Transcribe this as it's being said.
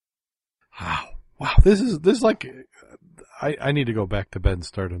Wow. This is like, I need to go back to bed and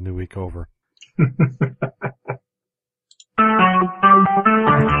start a new week over.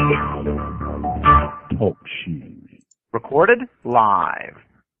 Talk shoes. Recorded live.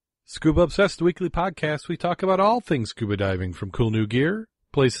 Scuba Obsessed, the weekly podcast. We talk about all things scuba diving, from cool new gear,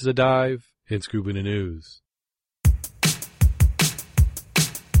 places to dive, and scuba news.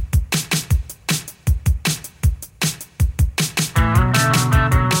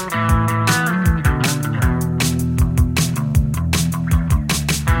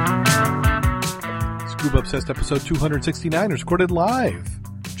 Scuba Obsessed episode 269 is recorded live,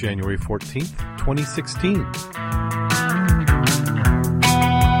 January 14th, 2016.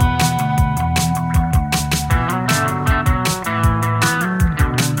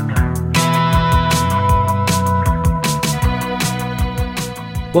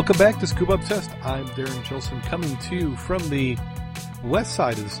 Welcome back to Scuba Obsessed. I'm Darren Gilson, coming to you from the west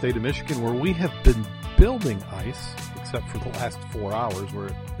side of the state of Michigan, where we have been building ice, except for the last 4 hours where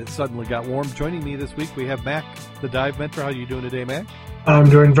it suddenly got warm. Joining me this week, we have Mac, the dive mentor. How are you doing today, Mac? I'm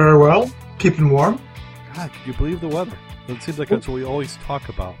doing very well, keeping warm. God, could you believe the weather? It seems like that's what we always talk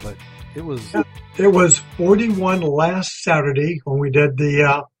about, but it was... It was 41 last Saturday when we did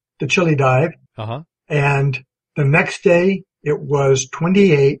the chili dive. Uh-huh. And the next day it was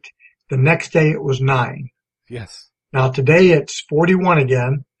 28. The next day it was 9. Yes. Now today it's 41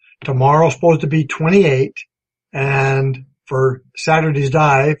 again. Tomorrow's supposed to be 28. And for Saturday's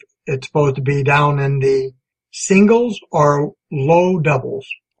dive, it's supposed to be down in the singles or low doubles.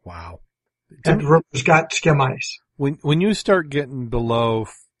 Wow. And the river's got skim ice. When you start getting below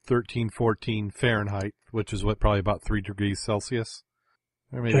 13, 14 Fahrenheit, which is probably about 3 degrees Celsius,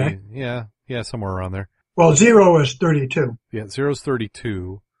 or maybe, okay. Yeah, somewhere around there. Well, 0 is 32. Yeah, 0 is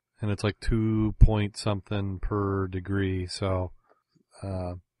 32, and it's like 2 point something per degree. So,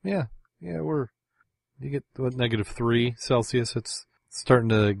 you get negative 3 Celsius. It's starting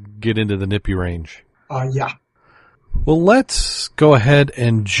to get into the nippy range. Yeah. Well, let's go ahead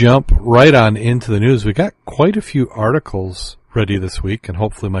and jump right on into the news. We got quite a few articles ready this week, and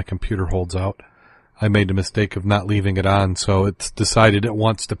hopefully my computer holds out. I made the mistake of not leaving it on, so it's decided it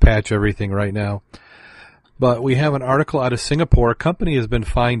wants to patch everything right now. But we have an article out of Singapore. A company has been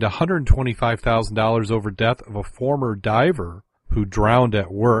fined $125,000 over death of a former diver who drowned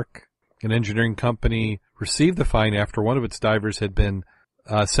at work. An engineering company received the fine after one of its divers had been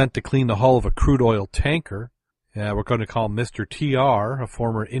sent to clean the hull of a crude oil tanker. We're going to call Mr. TR, a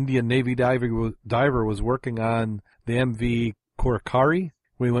former Indian Navy diver, was working on the MV Korikari.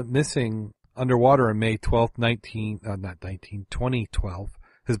 We went missing underwater on May 12th, 2012.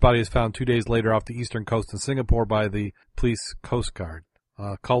 His body was found 2 days later off the eastern coast of Singapore by the police Coast Guard.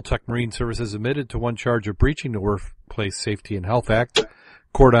 Caltech Marine Services admitted to one charge of breaching the Workplace Safety and Health Act.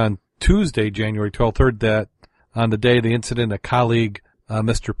 Court on Tuesday, January 12th, heard that on the day of the incident, a colleague,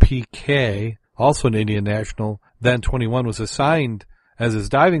 Mr. P.K., also an Indian national, then 21, was assigned as his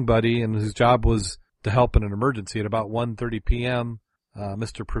diving buddy, and his job was to help in an emergency. At about 1:30 p.m.,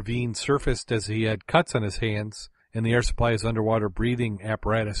 Mr. Praveen surfaced as he had cuts on his hands, and the air supply's underwater breathing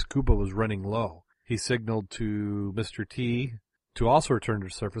apparatus, scuba, was running low. He signaled to Mr. T to also return to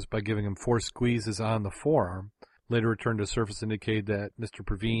the surface by giving him 4 squeezes on the forearm. Later returned to the surface indicated that Mr.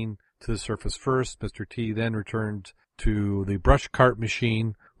 Praveen to the surface first. Mr. T then returned to the brush cart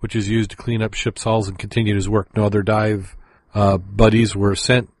machine, which is used to clean up ship's hulls, and continued his work. No other dive buddies were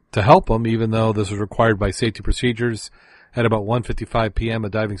sent to help him, even though this was required by safety procedures. At about 1:55 p.m., a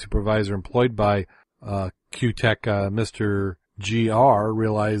diving supervisor employed by QTech, Mr. GR,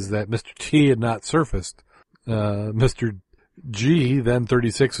 realized that Mr. T had not surfaced. Mr. G, then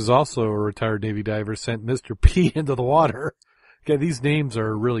 36, was also a retired Navy diver, sent Mr. P into the water. Okay, these names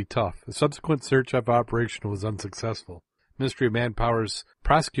are really tough. A subsequent search of operation was unsuccessful. Ministry of Manpower's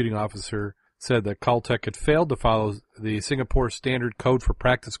prosecuting officer said that Caltech had failed to follow the Singapore Standard Code for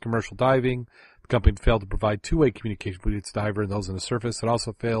Practice Commercial Diving. The company had failed to provide two-way communication between its diver and those on the surface. It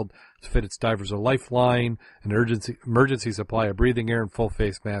also failed to fit its divers a lifeline, an emergency supply of breathing air, and full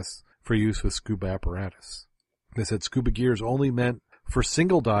face masks for use with scuba apparatus. They said scuba gear is only meant for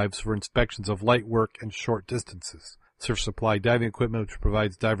single dives for inspections of light work and short distances. Surf Supply diving equipment, which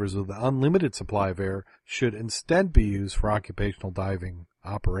provides divers with an unlimited supply of air, should instead be used for occupational diving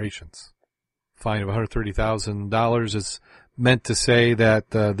operations. Fine of $130,000 is meant to say that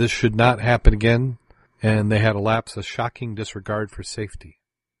this should not happen again, and they had a lapse of shocking disregard for safety.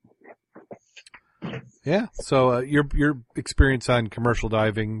 Yeah, so your experience on commercial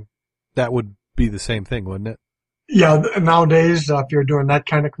diving, that would be the same thing, wouldn't it? Yeah, nowadays, if you're doing that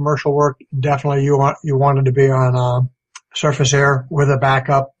kind of commercial work, definitely you wanted to be on surface air with a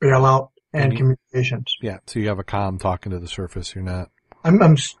backup bailout and communications. Yeah, so you have a comm talking to the surface. You're not.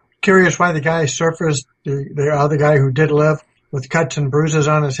 I'm curious why the guy surfaced, the other guy who did live with cuts and bruises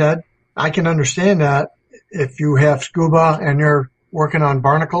on his head. I can understand that if you have scuba and you're working on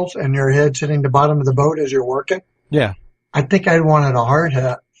barnacles and your head's hitting the bottom of the boat as you're working. Yeah. I think I'd wanted a hard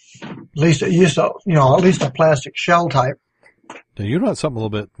hat. At least at least a plastic shell type. Now, you'd want something a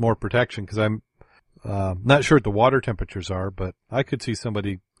little bit more protection because I'm not sure what the water temperatures are, but I could see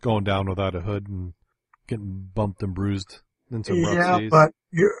somebody going down without a hood and getting bumped and bruised in some rough seas. But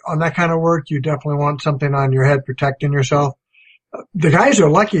on that kind of work, you definitely want something on your head protecting yourself. The guys are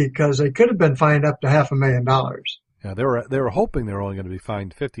lucky because they could have been fined up to $500,000. Yeah, they were hoping they were only going to be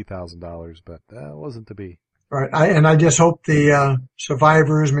fined $50,000, but that wasn't to be. Right. I just hope the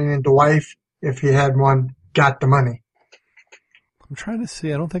survivors, meaning the wife, if he had one, got the money. I'm trying to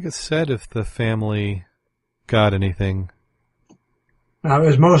see. I don't think it said if the family got anything. I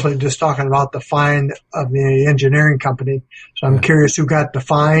was mostly just talking about the fine of the engineering company. So I'm curious who got the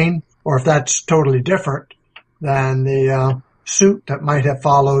fine or if that's totally different than the suit that might have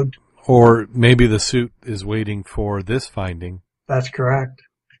followed. Or maybe the suit is waiting for this finding. That's correct.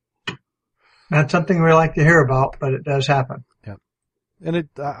 Not something we like to hear about, but it does happen. Yeah. And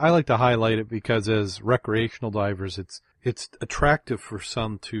I like to highlight it because as recreational divers, it's attractive for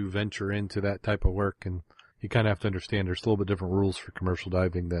some to venture into that type of work, and you kind of have to understand there's a little bit different rules for commercial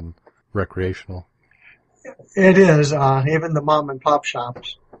diving than recreational. It is, even the mom and pop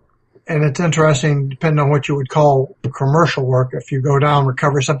shops. And it's interesting, depending on what you would call commercial work. If you go down,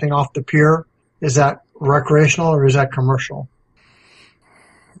 recover something off the pier, is that recreational or is that commercial?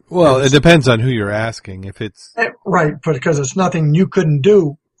 Well, it depends on who you're asking. If it's right, because it's nothing you couldn't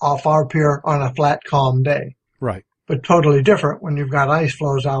do off our pier on a flat, calm day. Right. But totally different when you've got ice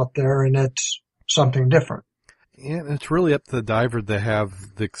flows out there and it's something different. And it's really up to the diver to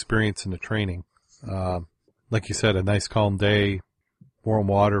have the experience and the training. Like you said, a nice calm day, warm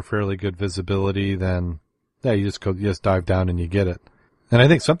water, fairly good visibility, then you just dive down and you get it. And I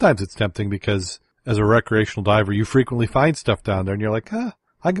think sometimes it's tempting because as a recreational diver, you frequently find stuff down there and you're like,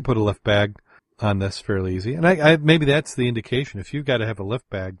 I could put a lift bag on this fairly easy. And I maybe that's the indication. If you've got to have a lift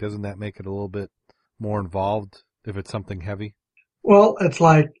bag, doesn't that make it a little bit more involved if it's something heavy? Well, it's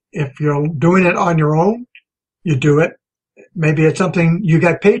like if you're doing it on your own, you do it. Maybe it's something you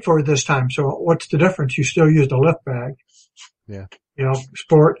got paid for this time. So what's the difference? You still used a lift bag. Yeah.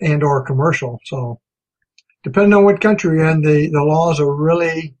 Sport and or commercial. So depending on what country you're in, the laws are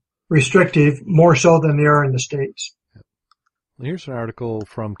really restrictive, more so than they are in the States. Here's an article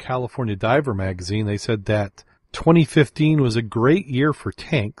from California Diver Magazine. They said that 2015 was a great year for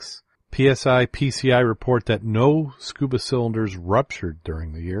tanks. PSI, PCI report that no scuba cylinders ruptured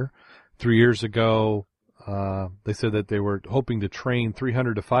during the year. 3 years ago, they said that they were hoping to train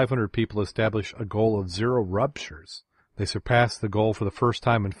 300 to 500 people, establish a goal of 0 ruptures. They surpassed the goal for the first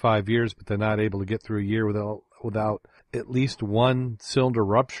time in 5 years, but they're not able to get through a year without at least one cylinder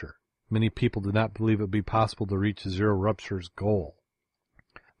rupture. Many people did not believe it would be possible to reach a 0 ruptures goal.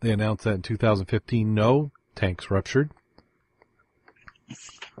 They announced that in 2015, no tanks ruptured.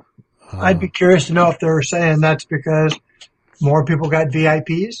 I'd be curious to know if they were saying that's because more people got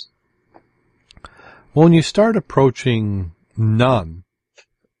VIPs. Well, when you start approaching none,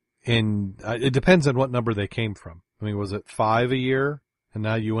 and it depends on what number they came from. I mean, was it 5 a year, and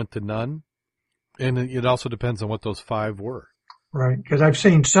now you went to none? And it also depends on what those 5 were. Right, because I've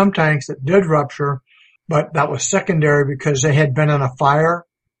seen some tanks that did rupture, but that was secondary because they had been on a fire,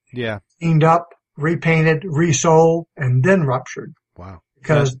 cleaned up, repainted, resold, and then ruptured. Wow.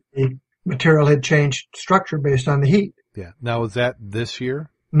 Because the material had changed structure based on the heat. Yeah. Now, was that this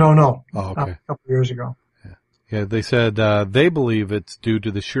year? No. Oh, okay. A couple of years ago. Yeah, they said they believe it's due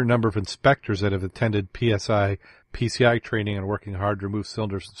to the sheer number of inspectors that have attended PSI, PCI training and working hard to remove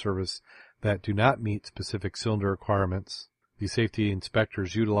cylinders in service that do not meet specific cylinder requirements. These safety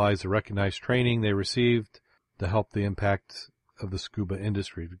inspectors utilize the recognized training they received to help the impact of the scuba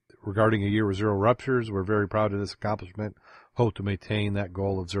industry. Regarding a year with 0 ruptures, we're very proud of this accomplishment. Hope to maintain that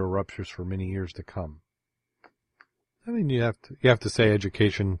goal of 0 ruptures for many years to come. I mean, you have to say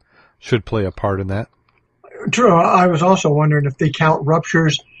education should play a part in that. True. I was also wondering if they count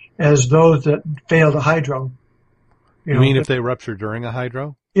ruptures as those that failed a hydro. You mean if they rupture during a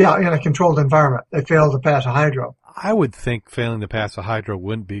hydro? Yeah, in a controlled environment. They failed to pass a hydro. I would think failing to pass a hydro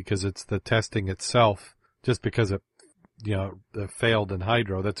wouldn't be because it's the testing itself. Just because it failed in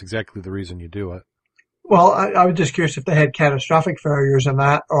hydro, that's exactly the reason you do it. Well, I was just curious if they had catastrophic failures in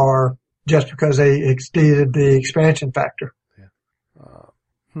that or just because they exceeded the expansion factor.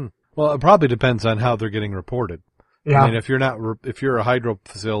 Yeah. Well, it probably depends on how they're getting reported. Yeah. I mean, if you're a hydro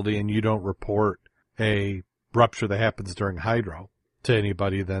facility and you don't report a rupture that happens during hydro to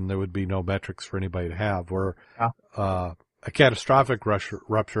anybody, then there would be no metrics for anybody to have. Or a catastrophic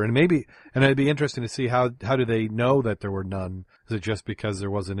rupture, and it'd be interesting to see how do they know that there were none? Is it just because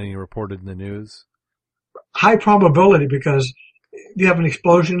there wasn't any reported in the news? High probability, because you have an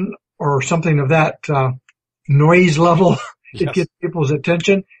explosion or something of that noise level, Yes. it gets people's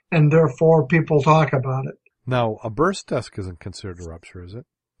attention, and therefore people talk about it. Now, a burst desk isn't considered a rupture, is it?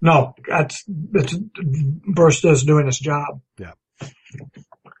 No, it's burst is doing its job. Yeah.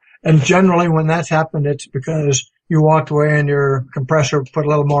 And generally when that's happened, it's because you walked away and your compressor put a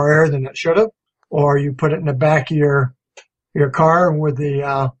little more air than it should have, or you put it in the back of your car with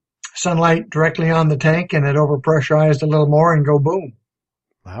the sunlight directly on the tank and it overpressurized a little more and go boom.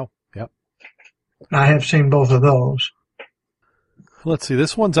 Wow. Yep. I have seen both of those. Let's see.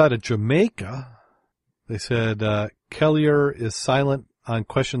 This one's out of Jamaica. They said Kellier is silent on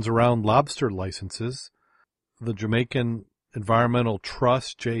questions around lobster licenses. The Jamaican Environmental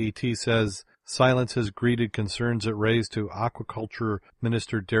Trust, JET, says silence has greeted concerns it raised to Aquaculture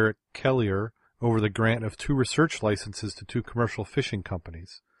Minister Derek Kellier over the grant of 2 research licenses to 2 commercial fishing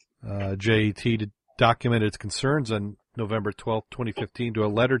companies. JET documented its concerns on November 12, 2015, to a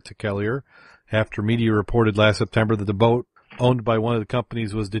letter to Kellier after media reported last September that the boat owned by one of the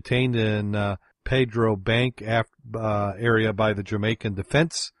companies was detained in Pedro Bank area by the Jamaican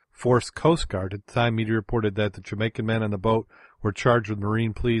Defense Force Coast Guard. At the time, media reported that the Jamaican men on the boat were charged with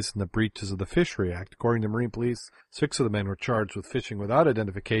Marine Police and the breaches of the Fishery Act. According to Marine Police, 6 of the men were charged with fishing without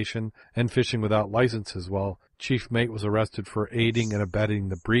identification and fishing without licenses, while Chief Mate was arrested for aiding and abetting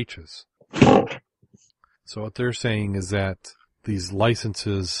the breaches. So what they're saying is that these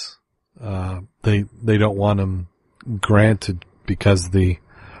licenses, they don't want them granted because the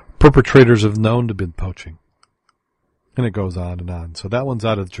perpetrators have known to have been poaching. And it goes on and on. So that one's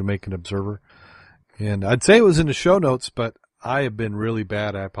out of the Jamaican Observer. And I'd say it was in the show notes, but I have been really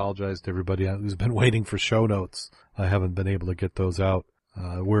bad. I apologize to everybody who's been waiting for show notes. I haven't been able to get those out.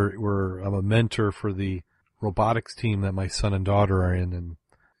 I'm a mentor for the robotics team that my son and daughter are in, and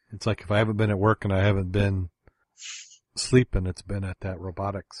it's like if I haven't been at work and I haven't been sleeping, it's been at that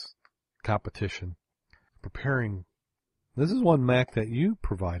robotics competition. Preparing. This is one, Mac, that you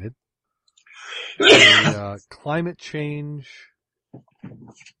provided. Climate change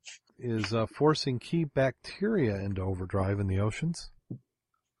is forcing key bacteria into overdrive in the oceans.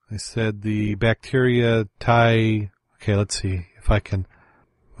 They said the bacteria let's see if I can.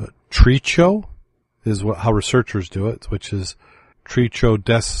 Tricho is how researchers do it, which is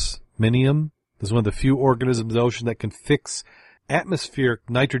Trichodesminium. This is one of the few organisms in the ocean that can fix atmospheric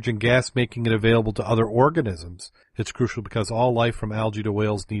nitrogen gas, making it available to other organisms. It's crucial because all life from algae to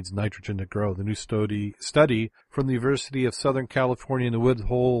whales needs nitrogen to grow. The new study from the University of Southern California and the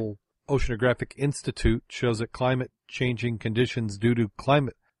Woodhull Oceanographic Institute shows that changing conditions due to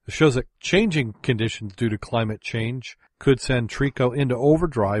climate change could send Tricho into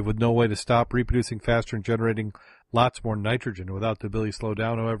overdrive with no way to stop reproducing faster and generating lots more nitrogen. Without the ability to slow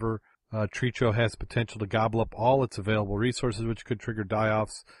down, however, Tricho has potential to gobble up all its available resources, which could trigger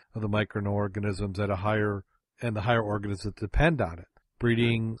die-offs of the microorganisms the higher organisms that depend on it.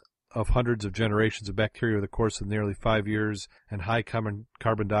 Breeding of hundreds of generations of bacteria over the course of nearly 5 years and high carbon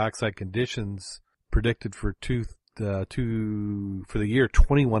dioxide conditions predicted for the year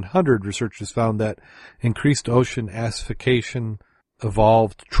 2100, researchers found that increased ocean acidification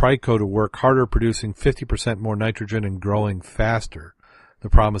evolved Tricho to work harder, producing 50% more nitrogen and growing faster. The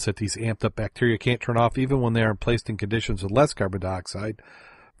promise that these amped-up bacteria can't turn off even when they are placed in conditions with less carbon dioxide.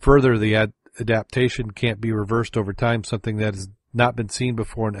 Further, the adaptation can't be reversed over time, something that has not been seen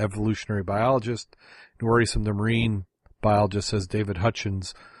before in evolutionary biologist. Worrisome, the marine biologist, says David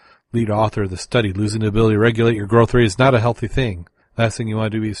Hutchins, lead author of the study. Losing the ability to regulate your growth rate is not a healthy thing. Last thing you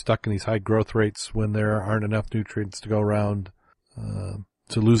want to do is be stuck in these high growth rates when there aren't enough nutrients to go around.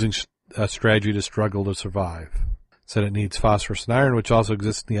 So losing a strategy to struggle to survive. Said it needs phosphorus and iron, which also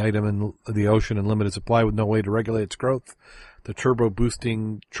exists in the item in the ocean in limited supply with no way to regulate its growth. The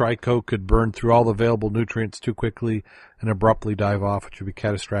turbo-boosting Tricho could burn through all the available nutrients too quickly and abruptly dive off, which would be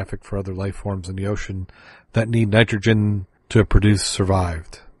catastrophic for other life forms in the ocean that need nitrogen to produce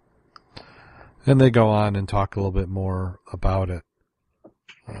survived. And they go on and talk a little bit more about it.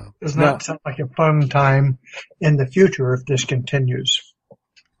 Does not sound like a fun time in the future if this continues.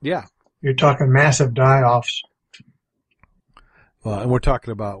 Yeah. You're talking massive die-offs. And we're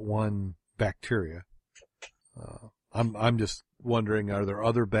talking about one bacteria. I'm just wondering, are there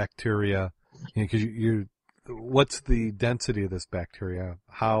other bacteria? Because what's the density of this bacteria?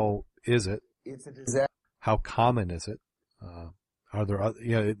 How is it? It's a disaster. How common is it? Are there other,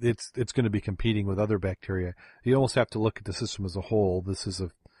 it's going to be competing with other bacteria. You almost have to look at the system as a whole. This is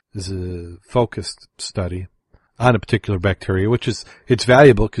a focused study on a particular bacteria, which is, it's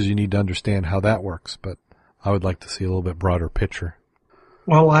valuable because you need to understand how that works, but I would like to see a little bit broader picture.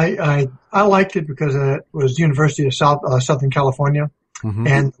 Well, I liked it because it was University of Southern California,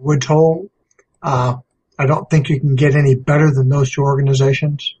 and Woods Hole. I don't think you can get any better than those two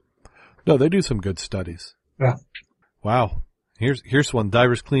organizations. No, they do some good studies. Yeah. Wow. Here's one.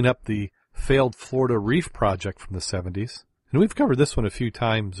 Divers clean up the failed Florida Reef project from the 70s. And we've covered this one a few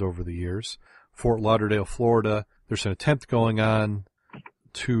times over the years. Fort Lauderdale, Florida. There's an attempt going on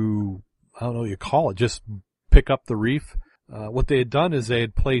to, I don't know what you call it, just pick up the reef. What they had done is they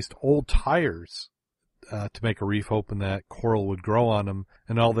had placed old tires to make a reef open that coral would grow on them,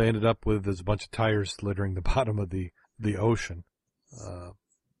 and all they ended up with is a bunch of tires littering the bottom of the ocean.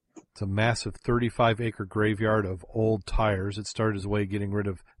 It's a massive 35-acre graveyard of old tires. It started as a way of getting rid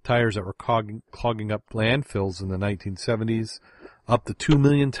of tires that were clogging up landfills in the 1970s. Up to 2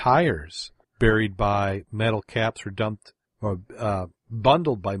 million tires buried by metal caps were dumped, or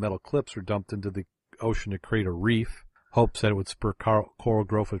bundled by metal clips were dumped into the ocean to create a reef. Hopes that it would spur coral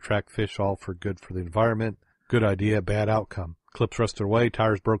growth, attract fish, all for good for the environment. Good idea, bad outcome. Clips rusted away,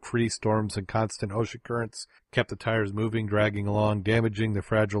 tires broke free, storms and constant ocean currents kept the tires moving, dragging along, damaging the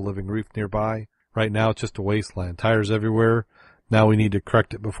fragile living reef nearby. Right now it's just a wasteland. Tires everywhere. Now we need to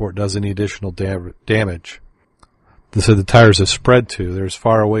correct it before it does any additional damage. They said the tires have spread to. They're as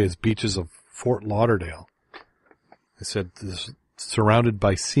far away as beaches of Fort Lauderdale. They said this is surrounded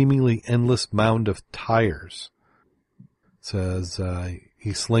by seemingly endless mound of tires. It says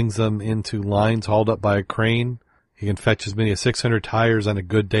he slings them into lines hauled up by a crane. He can fetch as many as 600 tires on a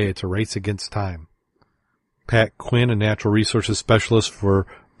good day. It's a race against time. Pat Quinn, a natural resources specialist for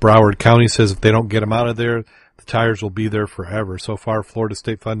Broward County, says if they don't get them out of there, the tires will be there forever. So far, Florida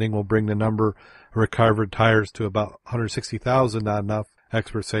state funding will bring the number of recovered tires to about 160,000, not enough,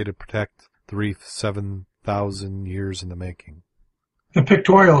 experts say, to protect the reef 7,000 years in the making. The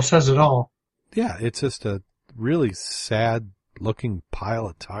pictorial says it all. Yeah, it's just a really sad-looking pile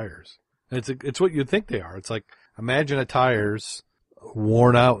of tires. It's what you'd think they are. It's like, imagine a tire's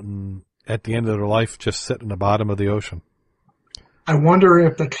worn out and at the end of their life just sitting in the bottom of the ocean. I wonder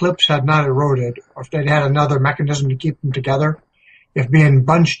if the clips had not eroded, or if they'd had another mechanism to keep them together, if being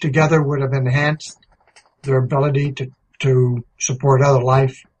bunched together would have enhanced their ability to support other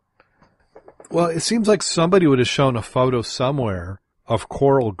life. Well, it seems like somebody would have shown a photo somewhere of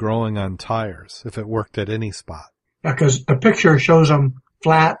coral growing on tires if it worked at any spot. Because the picture shows them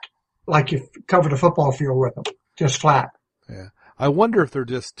flat, like you covered a football field with them, just flat. Yeah. I wonder if they're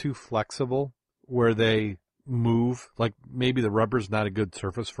just too flexible where they move, like maybe the rubber's not a good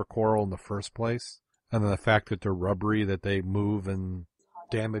surface for coral in the first place, and then the fact that they're rubbery, that they move and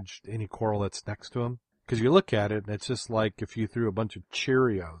damage any coral that's next to them. Because you look at it, and it's just like if you threw a bunch of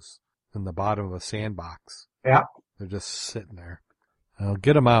Cheerios in the bottom of a sandbox. Yeah. They're just sitting there.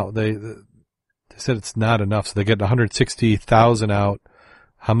 Get them out. They said it's not enough, so they get 160,000 out.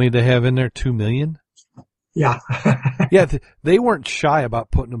 How many do they have in there? 2 million? Yeah. Yeah, they weren't shy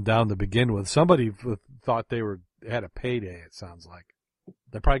about putting them down to begin with. Somebody thought they had a payday, it sounds like.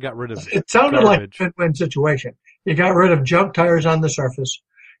 They probably got rid of It sounded garbage. like a win-win situation. You got rid of junk tires on the surface.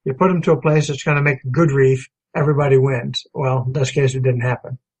 You put them to a place that's going to make a good reef. Everybody wins. Well, in this case, it didn't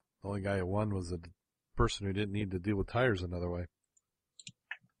happen. The only guy who won was the person who didn't need to deal with tires another way.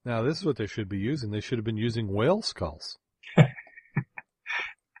 Now, this is what they should be using. They should have been using whale skulls.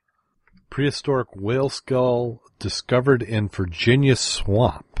 Prehistoric whale skull discovered in Virginia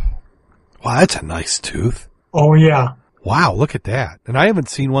swamp. Wow, that's a nice tooth. Oh, yeah. Wow, look at that. And I haven't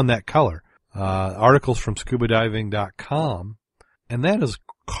seen one that color. Articles from scubadiving.com, and that is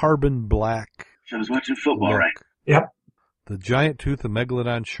carbon black. I was watching football, right? Yep. The giant tooth of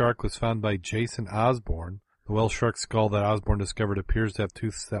megalodon shark was found by Jason Osborne. The whale shark skull that Osborne discovered appears to have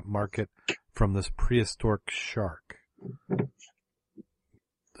tooths that mark it from this prehistoric shark.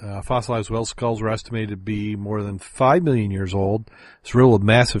 Fossilized whale skulls were estimated to be more than 5 million years old. It's riddled with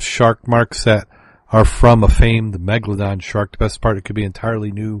massive shark marks that are from a famed megalodon shark. The best part, it could be an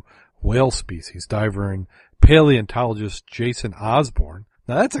entirely new whale species. Diver and paleontologist Jason Osborne.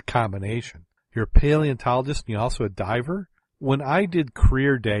 Now that's a combination. You're a paleontologist and you're also a diver? When I did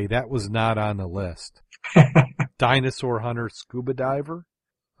career day, that was not on the list. Dinosaur hunter, scuba diver.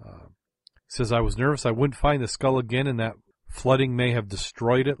 Says, I was nervous I wouldn't find the skull again and that flooding may have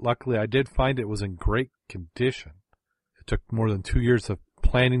destroyed it. Luckily, I did find it was in great condition. It took more than 2 years of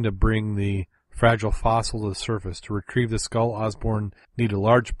planning to bring the fragile fossil to the surface. To retrieve the skull, Osborne needed a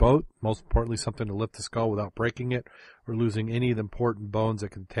large boat, most importantly something to lift the skull without breaking it or losing any of the important bones that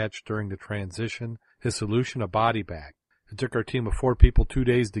could attach during the transition. His solution, a body bag. It took our team of 4 people 2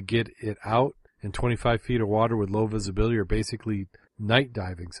 days to get it out in 25 feet of water with low visibility, or basically night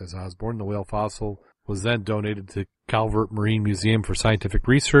diving, says Osborne. The whale fossil was then donated to Calvert Marine Museum for scientific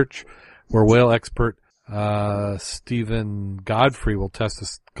research, where whale expert Stephen Godfrey will test the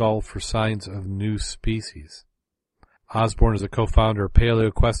skull for signs of new species. Osborne is a co-founder of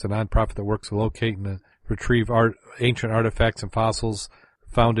PaleoQuest, a nonprofit that works to locate and retrieve ancient artifacts and fossils,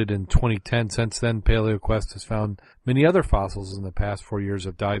 founded in 2010. Since then, PaleoQuest has found many other fossils in the past 4 years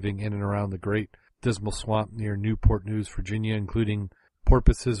of diving in and around the Great Dismal Swamp near Newport News, Virginia, including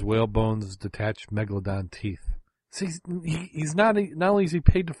porpoises, whale bones, detached megalodon teeth. See, he's not only is he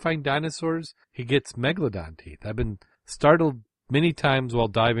paid to find dinosaurs, he gets megalodon teeth. I've been startled many times while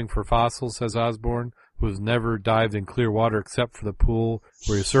diving for fossils, says Osborne, who has never dived in clear water except for the pool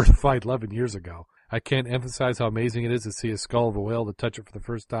where he was certified 11 years ago. I can't emphasize how amazing it is to see a skull of a whale, to touch it for the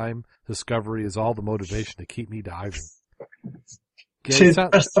first time. Discovery is all the motivation to keep me diving. See, the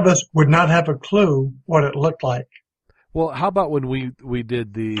rest of us would not have a clue what it looked like. Well, how about when we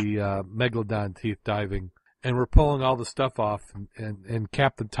did the megalodon teeth diving, and we're pulling all the stuff off, and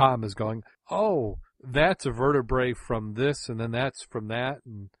Captain Tom is going, oh, that's a vertebrae from this, and then that's from that,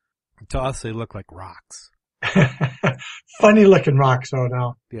 and to us they look like rocks. Funny looking rocks, though,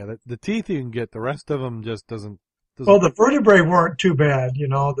 now. Yeah, the teeth you can get, the rest of them just doesn't. Well, the vertebrae weren't too bad,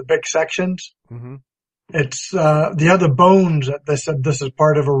 the big sections. Mm-hmm. It's the other bones that they said this is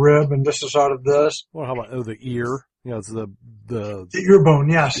part of a rib and this is out of this. Well, how about the ear? It's the ear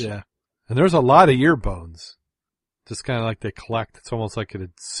bone, yes. Yeah. And there's a lot of ear bones. Just kind of like they collect. It's almost like it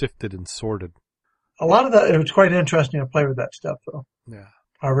had sifted and sorted. A lot of that, it was quite interesting to play with that stuff, though. Yeah.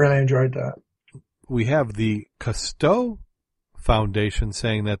 I really enjoyed that. We have the Cousteau Foundation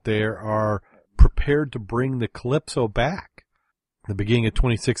saying that they are prepared to bring the Calypso back. In the beginning of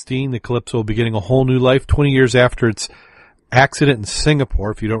 2016, the Calypso will be getting a whole new life 20 years after its accident in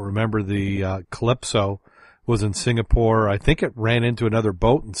Singapore. If you don't remember, the Calypso was in Singapore. I think it ran into another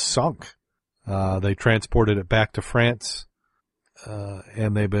boat and sunk. They transported it back to France,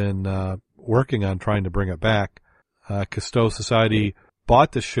 and they've been working on trying to bring it back. Cousteau Society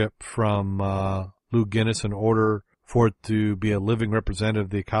bought the ship from Lou Guinness in order for it to be a living representative of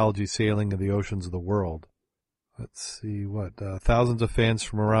the ecology sailing of the oceans of the world. Let's see thousands of fans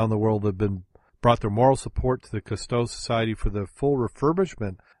from around the world have brought their moral support to the Cousteau Society for the full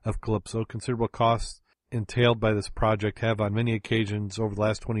refurbishment of Calypso. Considerable costs entailed by this project have on many occasions over the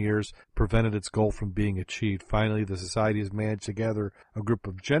last 20 years prevented its goal from being achieved. Finally, the Society has managed to gather a group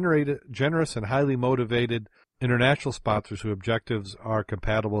of generous and highly motivated international sponsors whose objectives are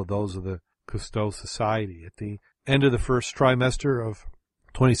compatible with those of the Cousteau Society. At the end of the first trimester of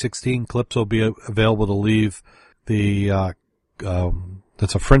 2016, Calypso will be available to leave the,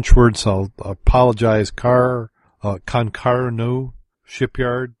 that's a French word, so I'll apologize, Concarneau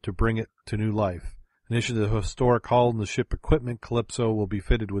shipyard to bring it to new life. In addition to the historic hull and the ship equipment, Calypso will be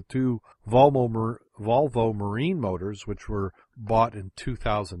fitted with 2 Volvo Marine motors, which were bought in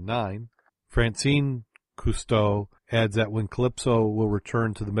 2009. Francine Cousteau adds that when Calypso will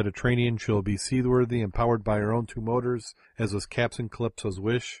return to the Mediterranean, she'll be seaworthy and powered by her own 2 motors, as was Captain Calypso's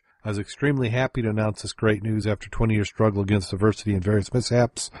wish. I was extremely happy to announce this great news after 20 years struggle against adversity and various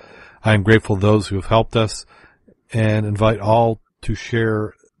mishaps. I am grateful to those who have helped us and invite all to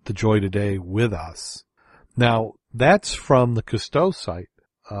share the joy today with us. Now, that's from the Cousteau site.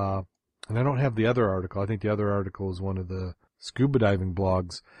 And I don't have the other article. I think the other article is one of the scuba diving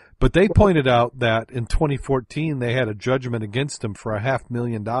blogs. But they pointed out that in 2014, they had a judgment against them for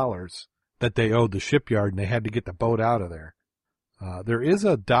 $500,000 that they owed the shipyard, and they had to get the boat out of there. There is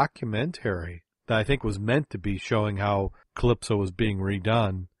a documentary that I think was meant to be showing how Calypso was being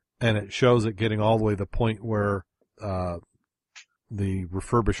redone, and it shows it getting all the way to the point where the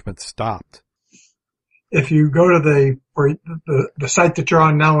refurbishment stopped. If you go to the site that you're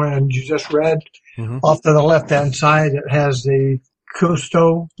on now and you just read, off to the left-hand side, it has the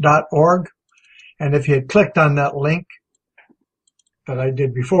Cousteau.org. And if you had clicked on that link that I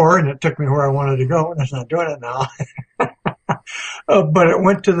did before, and it took me where I wanted to go, and it's not doing it now, but it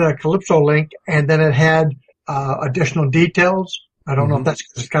went to the Calypso link, and then it had additional details. I don't know if that's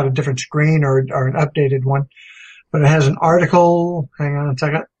because it's got a different screen or an updated one. But it has an article, hang on a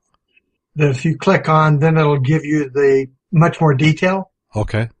second, that if you click on, then it'll give you the much more detail.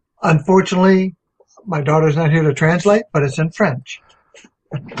 Okay. Unfortunately, my daughter's not here to translate, but it's in French.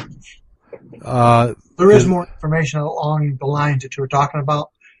 There is more information along the lines that you were talking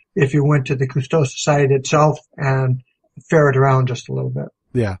about, if you went to the Cousteau site itself and ferret around just a little bit.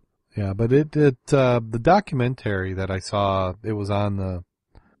 Yeah. Yeah. But the documentary that I saw, it was on the,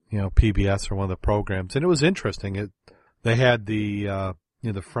 PBS or one of the programs, and it was interesting. They had the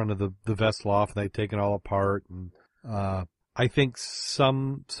front of the vessel off, and they'd taken it all apart, and, I think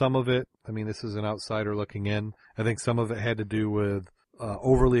some of it, I mean, this is an outsider looking in, I think some of it had to do with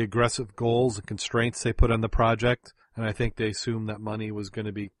overly aggressive goals and constraints they put on the project, and I think they assumed that money was going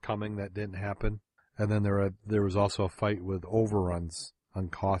to be coming. That didn't happen. And then there was also a fight with overruns on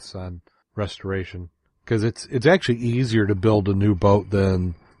costs on restoration, because it's actually easier to build a new boat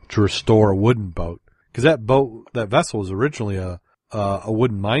than to restore a wooden boat, because that vessel was originally a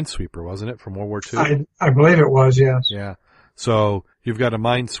wooden minesweeper, wasn't it, from World War II? I believe it was, yes. Yeah. So you've got a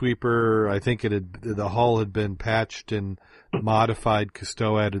minesweeper. I think the hull had been patched and modified.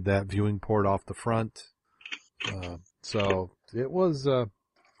 Cousteau added that viewing port off the front. So it was,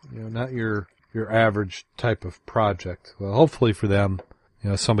 not your average type of project. Well, hopefully for them,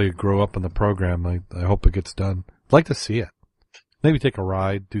 somebody who grew up in the program, I hope it gets done. I'd like to see it. Maybe take a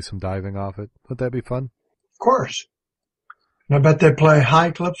ride, do some diving off it. Would that be fun? Of course. And I bet they play high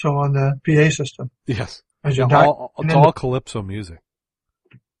calypso on the PA system. Yes. It's all calypso music.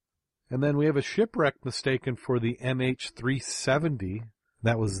 And then we have a shipwreck mistaken for the MH370.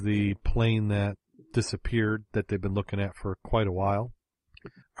 That was the plane that disappeared that they've been looking at for quite a while.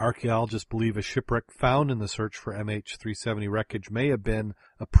 Archaeologists believe a shipwreck found in the search for MH370 wreckage may have been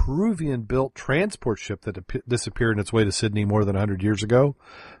a Peruvian-built transport ship that disappeared on its way to Sydney more than 100 years ago.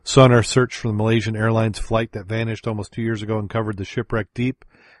 Sonar search for the Malaysian Airlines flight that vanished almost 2 years ago uncovered the shipwreck deep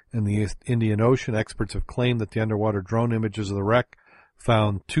in the Indian Ocean. Experts have claimed that the underwater drone images of the wreck,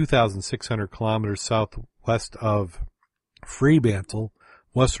 found 2,600 kilometers southwest of Fremantle,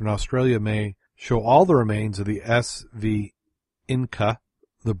 Western Australia, may show all the remains of the SV Inca,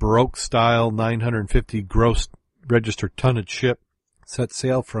 the Baroque-style 950 gross registered tonnage ship, set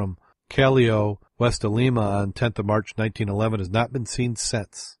sail from Callao, west of Lima on 10th of March 1911, has not been seen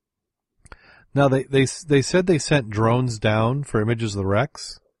since. Now, they said they sent drones down for images of the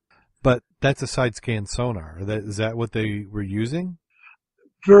wrecks, but that's a side-scan sonar. Is that what they were using?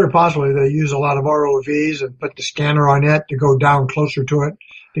 Very possibly. They use a lot of ROVs and put the scanner on it to go down closer to it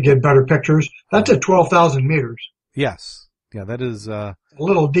to get better pictures. That's at 12,000 meters. Yes. Yeah, that is... a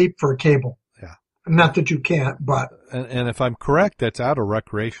little deep for a cable. Yeah. Not that you can't, but... And if I'm correct, that's out of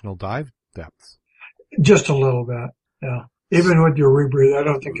recreational dive depths. Just a little bit, yeah. Even with your rebreather, I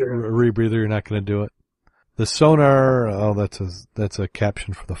don't think you're going to... Rebreather, you're not going to do it. The sonar, that's a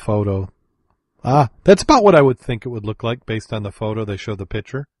caption for the photo. That's about what I would think it would look like based on the photo. They show the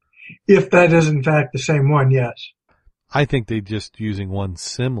picture. If that is in fact the same one, yes. I think they're just using one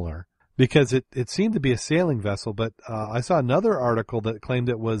similar because it seemed to be a sailing vessel, but I saw another article that claimed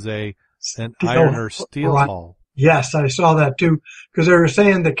it was an iron or steel hull. Yes, I saw that too, because they were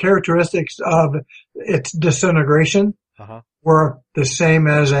saying the characteristics of its disintegration were the same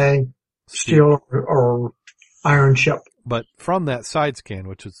as a steel or iron ship. But from that side scan,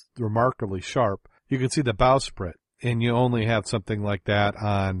 which is remarkably sharp, you can see the bowsprit, and you only have something like that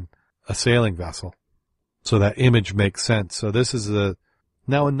on a sailing vessel. So that image makes sense. So this is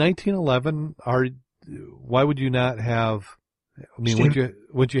now in 1911, why would you not have,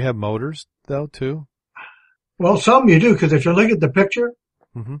 would you have motors though too? Well, some you do, because if you look at the picture,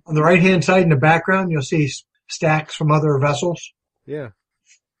 on the right-hand side in the background, you'll see stacks from other vessels. Yeah.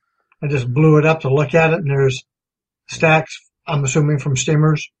 I just blew it up to look at it, and there's stacks, I'm assuming, from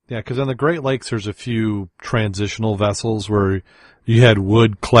steamers. Yeah, because on the Great Lakes, there's a few transitional vessels where you had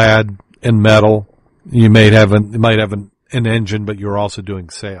wood clad in metal. You might have an engine, but you're also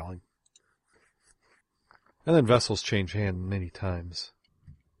doing sailing. And then vessels change hands many times.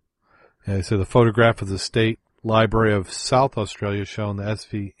 Yeah, so the photograph of the State Library of South Australia showing the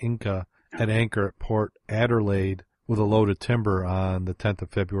SV Inca at anchor at Port Adelaide with a load of timber on the 10th of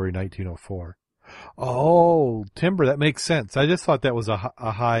February, 1904. Oh, timber, that makes sense. I just thought that was a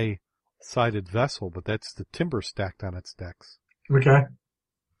high-sided vessel, but that's the timber stacked on its decks. Okay.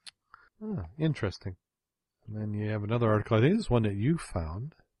 Oh, interesting. And then you have another article, I think this is one that you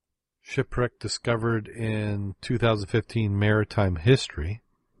found. Shipwreck discovered in 2015 Maritime History.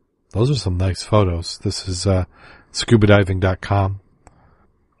 Those are some nice photos. This is scubadiving.com.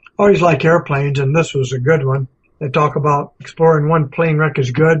 Always like airplanes, and this was a good one. They talk about exploring one plane wreck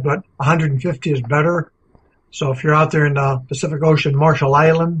is good, but 150 is better. So if you're out there in the Pacific Ocean, Marshall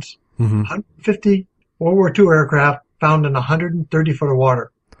Islands, 150 World War II aircraft found in 130 foot of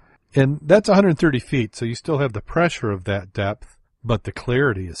water. And that's 130 feet, so you still have the pressure of that depth, but the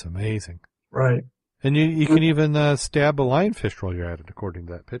clarity is amazing. Right. And you can even stab a lionfish while you're at it, according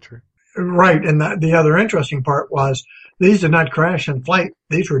to that picture. Right. And the other interesting part was these did not crash in flight.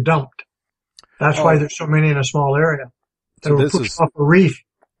 These were dumped. That's why there's so many in a small area. They were pushed off a reef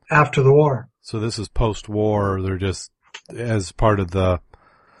after the war. So this is post-war. They're just, as part of the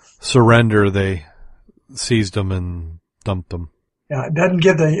surrender, they seized them and dumped them. Yeah, it doesn't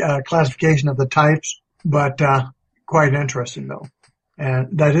give the classification of the types, but quite interesting, though.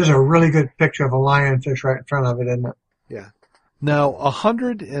 And that is a really good picture of a lionfish right in front of it, isn't it? Yeah. Now,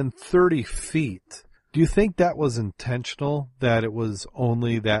 130 feet. Do you think that was intentional, that it was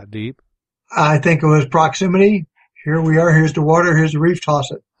only that deep? I think it was proximity. Here we are. Here's the water. Here's the reef. Toss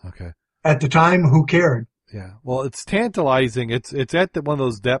it. Okay. At the time, who cared? Yeah. Well, it's tantalizing. It's at one of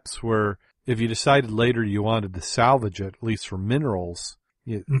those depths where if you decided later you wanted to salvage it, at least for minerals,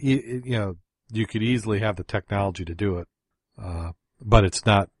 you could easily have the technology to do it. But it's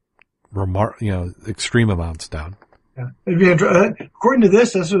not extreme amounts down. Yeah. It'd be according to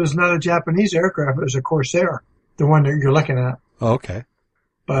this was not a Japanese aircraft. It was a Corsair, the one that you're looking at. Oh, okay.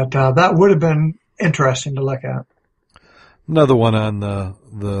 But that would have been interesting to look at. Another one on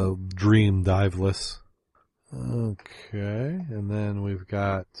the Dream dive list. Okay, and then we've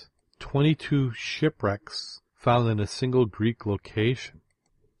got 22 shipwrecks found in a single Greek location.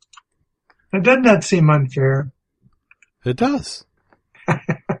 Now, doesn't that seem unfair? It does.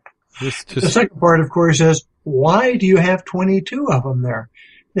 The second part, of course, is why do you have 22 of them there?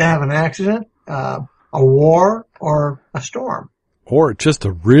 You have an accident, a war, or a storm. Or just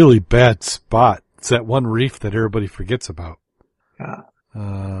a really bad spot. It's that one reef that everybody forgets about.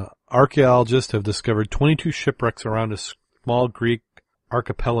 Archaeologists have discovered 22 shipwrecks around a small Greek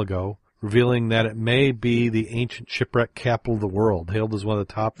archipelago, revealing that it may be the ancient shipwreck capital of the world. Hailed as one of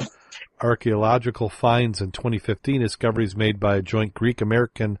the top archaeological finds in 2015, discoveries made by a joint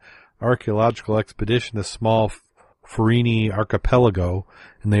Greek-American archaeological expedition, the small Forini archipelago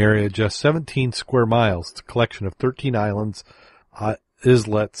in the area of just 17 square miles. It's a collection of 13 islands,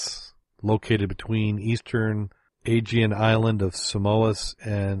 islets located between eastern Aegean island of Samos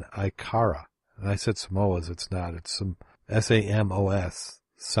and Ikara. And I said Samoas, it's not. It's some S-A-M-O-S.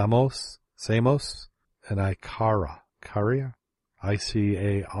 Samos, and Ikara. Ikaria?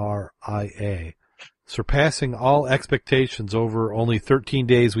 I-C-A-R-I-A. Surpassing all expectations over only 13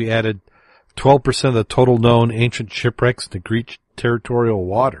 days, we added 12% of the total known ancient shipwrecks to Greek territorial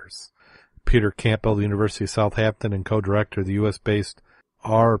waters. Peter Campbell, the University of Southampton, and co-director of the U.S.-based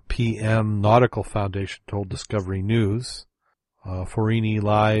RPM Nautical Foundation, told Discovery News. Forini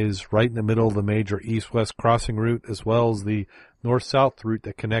lies right in the middle of the major east-west crossing route, as well as the north-south route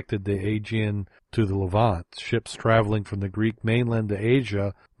that connected the Aegean to the Levant. Ships traveling from the Greek mainland to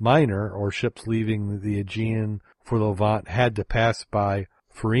Asia Minor, or ships leaving the Aegean for the Levant, had to pass by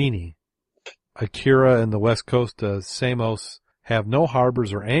Forini. Ikara and the west coast of Samos have no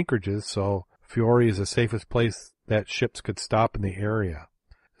harbors or anchorages, so Fiori is the safest place that ships could stop in the area.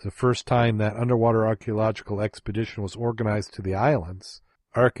 It's the first time that underwater archaeological expedition was organized to the islands.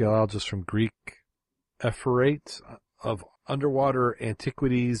 Archaeologists from Greek Ephorates of Underwater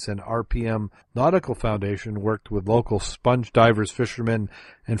Antiquities and RPM Nautical Foundation worked with local sponge divers, fishermen,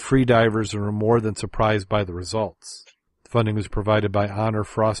 and free divers and were more than surprised by the results. Funding was provided by Honor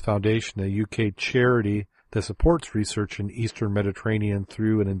Frost Foundation, a UK charity that supports research in Eastern Mediterranean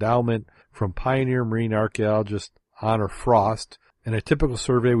through an endowment from pioneer marine archaeologist Honor Frost. In a typical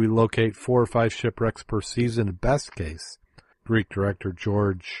survey, we locate 4 or 5 shipwrecks per season in best case. Greek director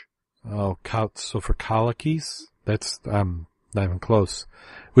George Kautsofokalakis. That's, not even close.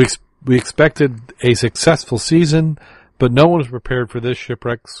 We expected a successful season, but no one was prepared for this.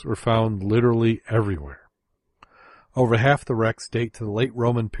 Shipwrecks were found literally everywhere. Over half the wrecks date to the late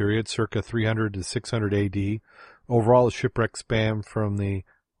Roman period, circa 300 to 600 AD. Overall, the shipwrecks span from the,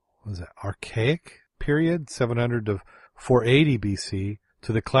 Archaic period, 700 to 480 BC,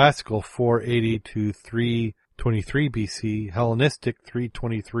 to the classical 480 to 323 BC, Hellenistic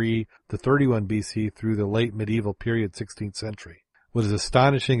 323 to 31 BC, through the late medieval period, 16th century. What is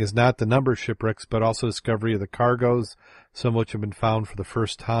astonishing is not the number of shipwrecks, but also discovery of the cargoes, some of which have been found for the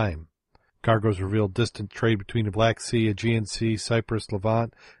first time. Cargoes revealed distant trade between the Black Sea, Aegean Sea, Cyprus,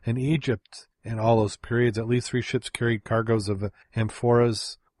 Levant, and Egypt. In all those periods, at least 3 ships carried cargoes of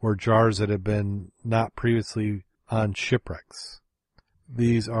amphoras or jars that had been not previously on shipwrecks.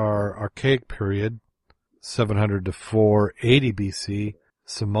 These are Archaic period, 700 to 480 BC,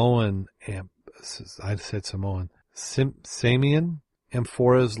 Samian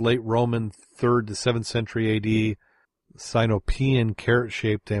amphoras, late Roman 3rd to 7th century AD, Sinopean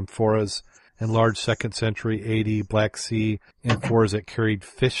carrot-shaped amphoras, and large 2nd century AD Black Sea amphoras that carried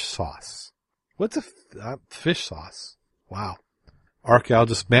fish sauce. What's a fish sauce? Wow.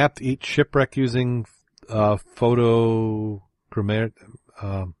 Archaeologists mapped each shipwreck using Geometry.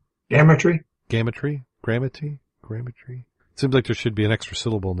 Grammetry. Seems like there should be an extra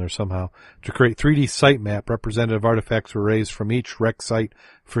syllable in there somehow. To create 3D site map, representative artifacts were raised from each wreck site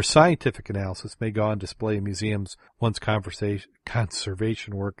for scientific analysis, may go on display in museums once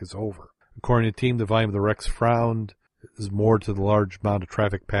conservation work is over. According to the team, the volume of the wrecks found is more to the large amount of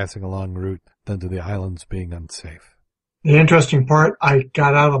traffic passing along route than to the islands being unsafe. The interesting part I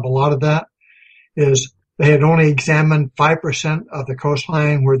got out of a lot of that is they had only examined 5% of the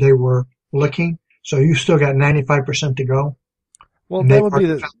coastline where they were looking, so you still got 95% to go. Well, and that would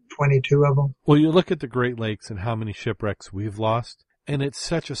be 22 of them. Well, you look at the Great Lakes and how many shipwrecks we've lost, and it's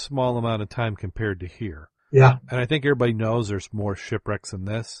such a small amount of time compared to here. Yeah. And I think everybody knows there's more shipwrecks than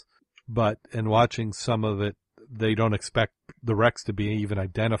this, but in watching some of it, they don't expect the wrecks to be even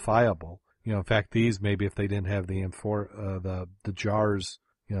identifiable. You know, in fact, these maybe if they didn't have the jars,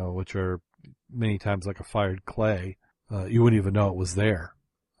 you know, which are many times like a fired clay, you wouldn't even know it was there.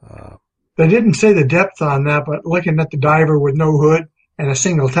 They didn't say the depth on that, but looking at the diver with no hood and a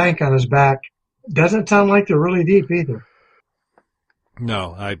single tank on his back, doesn't sound like they're really deep either.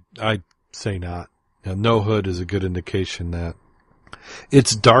 No, I'd say not. You know, no hood is a good indication that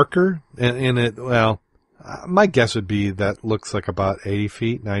it's darker, and my guess would be that looks like about 80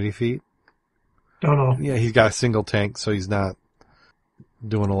 feet, 90 feet. Don't know. Yeah, he's got a single tank, so he's not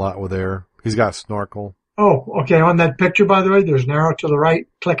doing a lot with air. He's got a snorkel. Oh, okay. On that picture, by the way, there's an arrow to the right.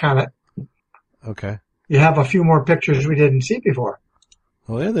 Click on it. Okay. You have a few more pictures we didn't see before.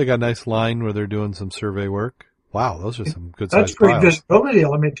 Oh, yeah, they got a nice line where they're doing some survey work. Wow, those are some good That's sized great piles. visibility,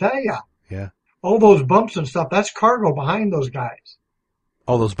 let me tell you. Yeah. All those bumps and stuff, that's cargo behind those guys.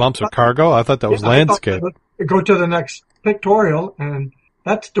 Oh, those bumps are cargo? I thought that was landscape. Go to the next pictorial, and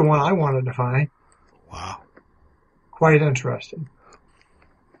that's the one I wanted to find. Wow. Quite interesting.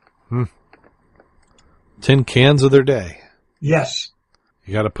 Tin cans of their day. Yes.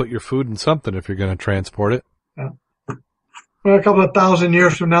 You got to put your food in something if you're going to transport it. Yeah. Well, a couple of thousand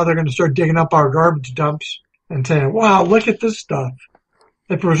years from now, they're going to start digging up our garbage dumps and saying, wow, look at this stuff.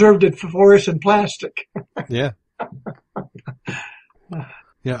 They preserved it for us in plastic. Yeah.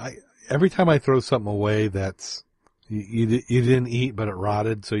 Yeah. Every time I throw something away that's you didn't eat, but it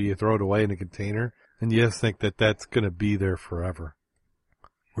rotted, so you throw it away in a container, and you just think that that's going to be there forever.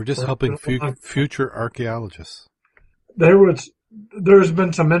 We're just helping future archaeologists. There's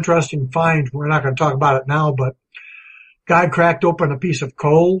been some interesting finds. We're not going to talk about it now, but guy cracked open a piece of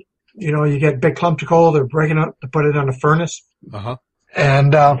coal. You know, you get big clumps of coal, they're breaking it to put it in a furnace. Uh-huh.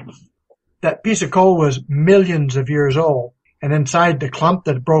 And that piece of coal was millions of years old. And inside the clump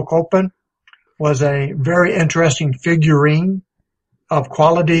that broke open was a very interesting figurine of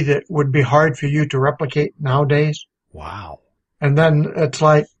quality that would be hard for you to replicate nowadays. Wow. And then it's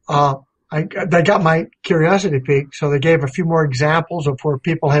like, they got my curiosity piqued, so they gave a few more examples of where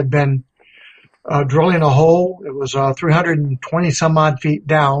people had been drilling a hole. It was 320 some odd feet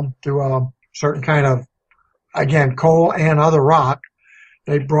down through a certain kind of, again, coal and other rock.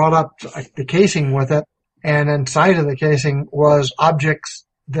 They brought up the casing with it, and inside of the casing was objects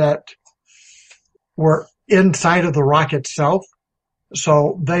that were inside of the rock itself.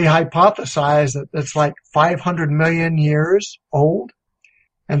 So they hypothesized that it's like 500 million years old.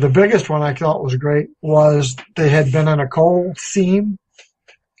 And the biggest one I thought was great was they had been in a coal seam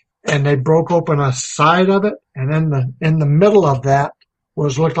and they broke open a side of it. And then in the middle of that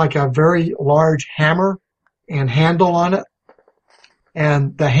looked like a very large hammer and handle on it.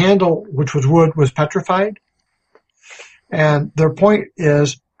 And the handle, which was wood, was petrified. And their point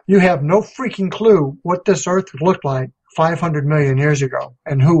is you have no freaking clue what this earth looked like 500 million years ago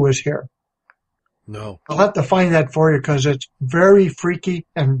and who was here. No. I'll have to find that for you because it's very freaky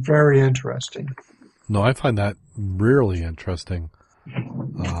and very interesting. No, I find that really interesting.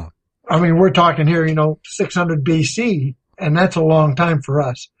 I mean, we're talking here, 600 BC, and that's a long time for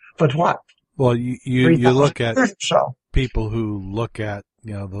us. But what? Well, you look at so. people who look at,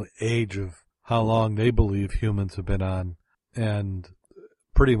 the age of how long they believe humans have been on, and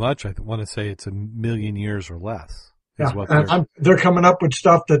pretty much I want to say it's 1 million years or less. Yeah, and they're coming up with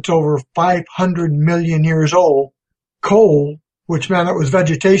stuff that's over 500 million years old, coal, which meant it was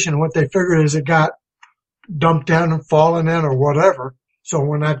vegetation. What they figured is it got dumped down and fallen in or whatever. So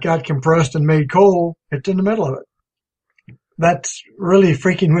when that got compressed and made coal, it's in the middle of it. That's really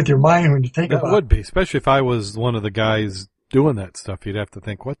freaking with your mind when you think about it. It would be, especially if I was one of the guys doing that stuff. You'd have to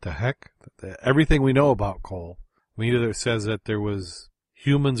think, what the heck? Everything we know about coal. Either says that there was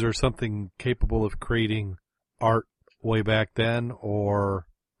humans or something capable of creating art way back then, or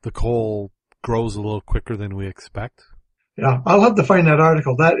the coal grows a little quicker than we expect. Yeah, I'll have to find that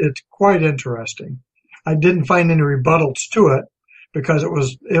article. That it's quite interesting. I didn't find any rebuttals to it because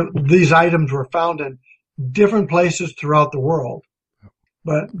these items were found in different places throughout the world.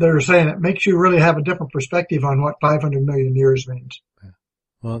 But they're saying it makes you really have a different perspective on what 500 million years means.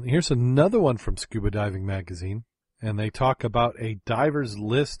 Well, here's another one from Scuba Diving Magazine, and they talk about a diver's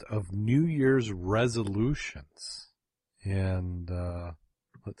list of New Year's resolutions. And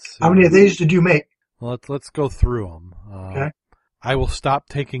let's see. How many of these did you make? Well, let's go through them. Okay. I will stop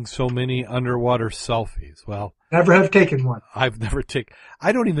taking so many underwater selfies. Well, Never have taken one. I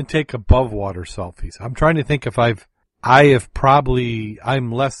don't even take above water selfies. I'm trying to think if I'm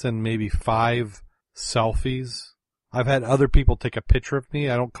less than maybe 5 selfies. I've had other people take a picture of me.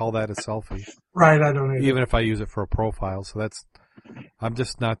 I don't call that a selfie. Right, I don't either. Even if I use it for a profile. So I'm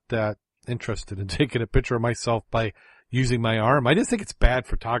just not that interested in taking a picture of myself by using my arm. I just think it's bad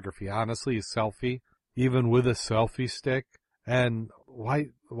photography, honestly, a selfie, even with a selfie stick. And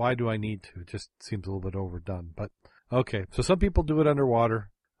why do I need to? It just seems a little bit overdone. But okay, so some people do it underwater.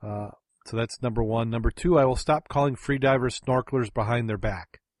 So that's number 1. Number 2, I will stop calling freedivers snorkelers behind their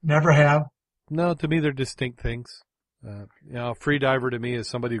back. Never have. No, to me they're distinct things. A freediver to me is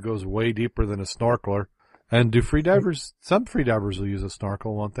somebody who goes way deeper than a snorkeler. And some freedivers will use a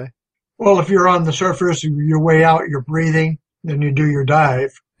snorkel, won't they? Well, if you're on the surface, you're way out, you're breathing, then you do your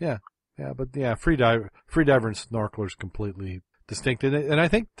dive. Yeah, but freediver and snorkeler is completely distinct. And I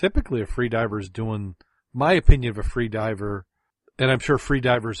think typically a freediver is doing, my opinion of a freediver, and I'm sure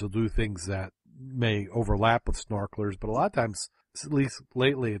freedivers will do things that may overlap with snorkelers, but a lot of times, at least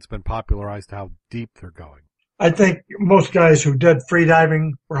lately, it's been popularized how deep they're going. I think most guys who did free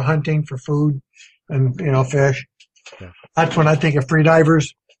diving were hunting for food and, fish. Yeah. That's when I think of free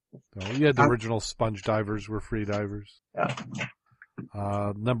divers. So you had the original sponge divers were free divers. Yeah.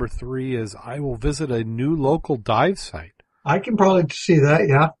 Number 3 is I will visit a new local dive site. I can probably see that,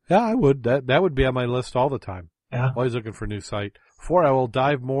 yeah. Yeah, I would. That would be on my list all the time. Yeah. Always looking for a new site. 4, I will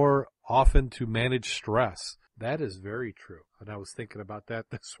dive more often to manage stress. That is very true. And I was thinking about that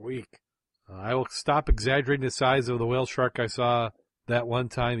this week. I will stop exaggerating the size of the whale shark I saw that one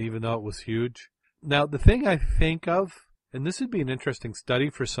time, even though it was huge. Now, the thing I think of, and this would be an interesting study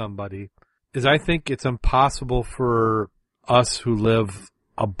for somebody, is I think it's impossible for us who live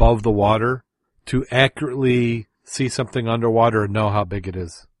above the water to accurately see something underwater and know how big it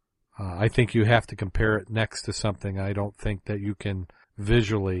is. I think you have to compare it next to something. I don't think that you can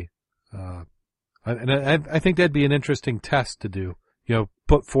visually. I think that'd be an interesting test to do.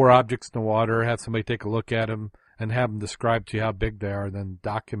 Put 4 objects in the water, have somebody take a look at them, and have them describe to you how big they are, and then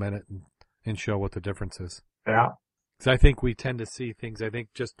document it and show what the difference is. Yeah. Because I think we tend to see things, I think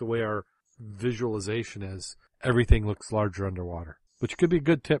just the way our visualization is, everything looks larger underwater, which could be a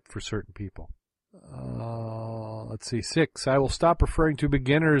good tip for certain people. Let's see, 6, I will stop referring to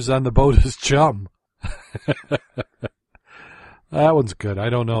beginners on the boat as chum. That one's good. I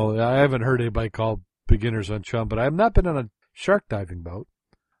don't know. I haven't heard anybody call beginners on chum, but I have not been on a shark diving boat.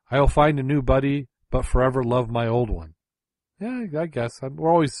 I will find a new buddy, but forever love my old one. Yeah, I guess. We're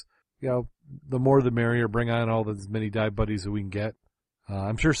always, the more the merrier. Bring on as many dive buddies that we can get.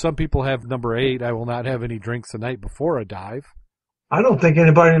 I'm sure some people have number 8. I will not have any drinks the night before a dive. I don't think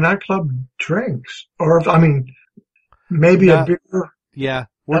anybody in that club drinks. Or, maybe a beer. Yeah,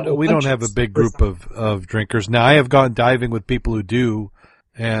 we don't have a big group of drinkers. Now, I have gone diving with people who do,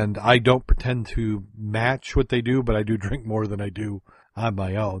 and I don't pretend to match what they do, but I do drink more than I do on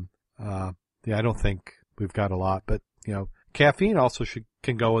my own. I don't think we've got a lot, but, caffeine also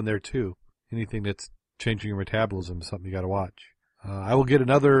can go in there too. Anything that's changing your metabolism is something you got to watch. I will get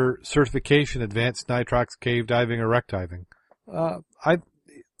another certification, advanced nitrox cave diving or wreck diving. I'm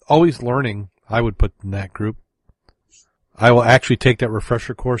always learning. I would put in that group. I will actually take that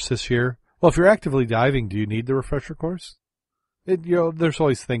refresher course this year. Well, if you're actively diving, do you need the refresher course? There's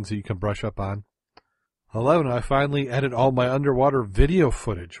always things that you can brush up on. 11, I finally edit all my underwater video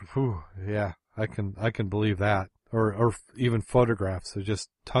footage. Whew, yeah, I can believe that. Or even photographs. There's just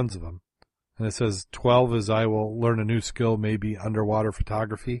tons of them. And it says 12 is I will learn a new skill, maybe underwater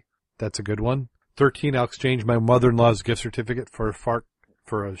photography. That's a good one. 13, I'll exchange my mother-in-law's gift certificate for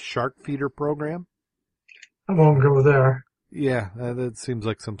a shark feeder program. I won't go there. Yeah, that seems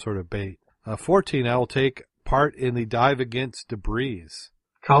like some sort of bait. 14, I will take part in the dive against debris.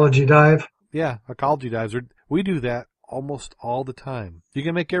 Ecology dive? Yeah, ecology dives. We do that almost all the time. You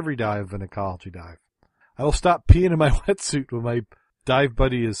can make every dive an ecology dive. I will stop peeing in my wetsuit when my dive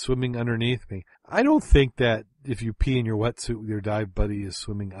buddy is swimming underneath me. I don't think that if you pee in your wetsuit with your dive buddy is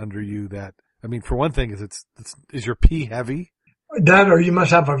swimming under you, for one thing, is your pee heavy? That or you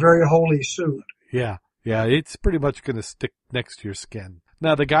must have a very holy suit. Yeah. Yeah, it's pretty much going to stick next to your skin.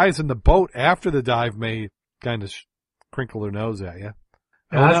 Now, the guys in the boat after the dive may kind of crinkle their nose at you.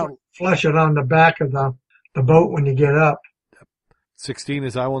 And that's what you flush it on the back of the boat when you get up. 16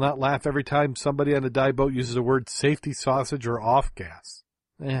 is I will not laugh every time somebody on the dive boat uses the word safety sausage or off gas.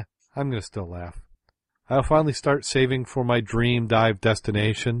 I'm going to still laugh. I'll finally start saving for my dream dive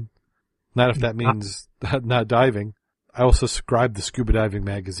destination. Not if that means not diving. I will subscribe to Scuba Diving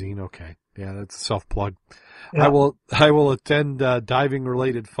Magazine. Okay. Yeah, that's a self-plug. Yeah. I will attend diving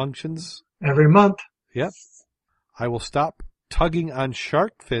related functions. Every month. Yep. I will stop tugging on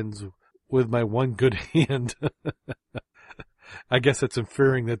shark fins with my one good hand. I guess it's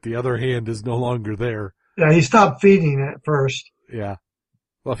inferring that the other hand is no longer there. Yeah, he stopped feeding it first. Yeah.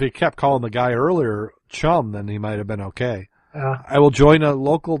 Well, if he kept calling the guy earlier chum, then he might have been okay. Yeah. I will join a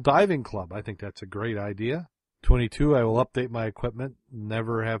local diving club. I think that's a great idea. 22, I will update my equipment,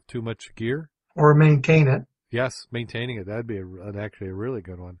 never have too much gear. Or maintain it. Yes, maintaining it. That'd be actually a really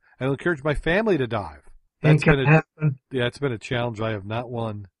good one. I will encourage my family to dive. It's been a challenge I have not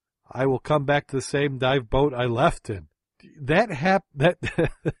won. I will come back to the same dive boat I left in. That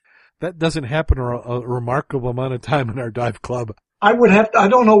doesn't happen a remarkable amount of time in our dive club. I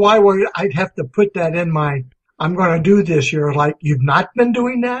don't know why I'd have to put that in my, I'm going to do this year. Like, you've not been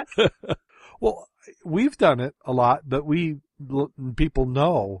doing that? Well, we've done it a lot, but people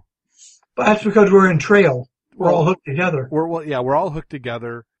know. But that's because we're in trail. We're all hooked together. We're all hooked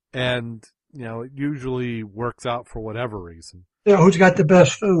together, and, it usually works out for whatever reason. Yeah, who's got the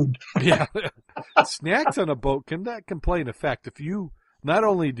best food? Yeah. Snacks on a boat can play an effect. If not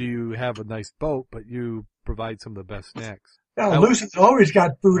only do you have a nice boat, but you provide some of the best snacks. Yeah, Lucy's always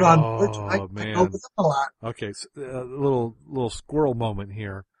got food on board. Oh, man. I a lot. Okay, so, a little squirrel moment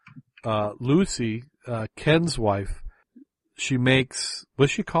here. Lucy, Ken's wife, she makes, what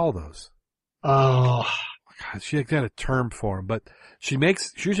does she call those? Oh. God, she got a term for them, but she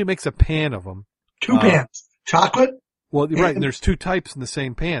usually makes a pan of them. 2 pans. Chocolate? Well, right, and there's 2 types in the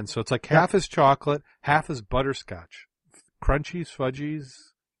same pan, so it's like half is chocolate, half is butterscotch. Crunchies, fudgies.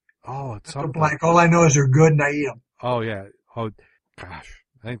 Oh, it's something. Like, all I know is they're good and I eat them. Oh, yeah. Oh, gosh.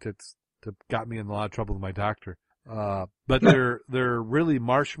 I think that got me in a lot of trouble with my doctor. But they're really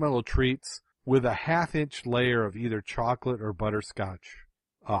marshmallow treats with a 1/2-inch layer of either chocolate or butterscotch,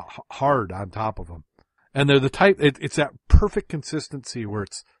 hard on top of them. And they're the type, it's that perfect consistency where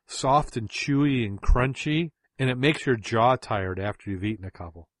it's soft and chewy and crunchy, and it makes your jaw tired after you've eaten a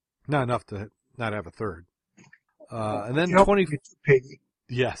couple. Not enough to not have a third. And then 20,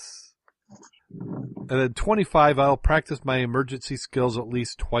 yes. And then 25, I'll practice my emergency skills at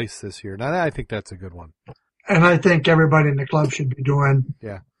least twice this year. Now, I think that's a good one. And I think everybody in the club should be doing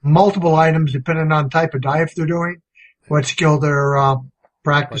multiple items depending on type of dive they're doing, what skill they're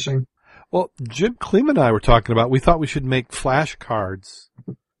practicing. Well, Jim Kleem and I were talking about, we thought we should make flashcards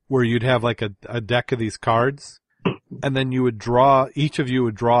where you'd have like a deck of these cards, and then each of you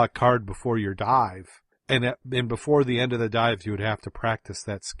would draw a card before your dive. And before the end of the dive, you would have to practice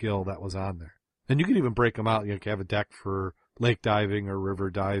that skill that was on there. And you could even break them out. You could have a deck for lake diving or river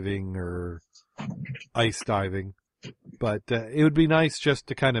diving or ice diving. But it would be nice just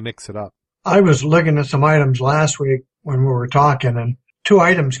to kind of mix it up. I was looking at some items last week when we were talking, and 2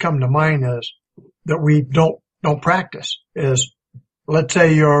 items come to mind is that we don't practice. Is, let's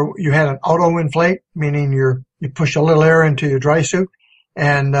say you had an auto inflate, meaning you push a little air into your dry suit,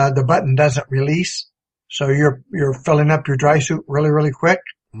 and the button doesn't release. So you're filling up your dry suit really, really quick.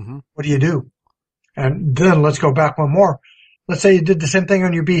 Mm-hmm. What do you do? And then let's go back one more. Let's say you did the same thing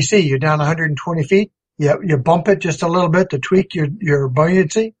on your BC. You're down 120 feet. You bump it just a little bit to tweak your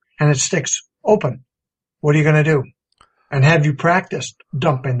buoyancy, and it sticks open. What are you going to do? And have you practiced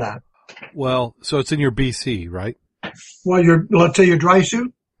dumping that? Well, so it's in your BC, right? Well, let's say your dry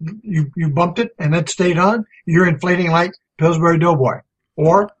suit, you bumped it and it stayed on. You're inflating like Pillsbury Doughboy.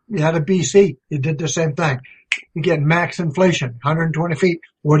 Or you had a BC. You did the same thing. You get max inflation, 120 feet.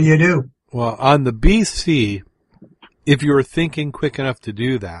 What do you do? Well, on the BC, if you were thinking quick enough to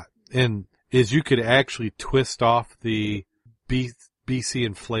do that, you could actually twist off the BC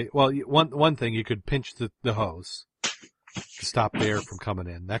inflate. Well, one thing, you could pinch the hose to stop the air from coming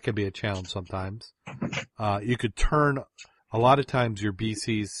in. That could be a challenge sometimes. You could turn, a lot of times your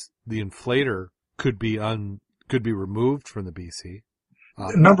BCs, the inflator could be removed from the BC.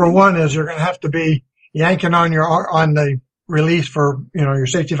 Number one is you're going to have to be yanking on the release for, your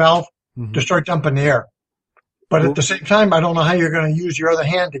safety valve to start dumping the air. But at the same time, I don't know how you're going to use your other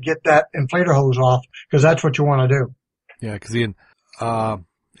hand to get that inflator hose off, because that's what you want to do. Yeah, because and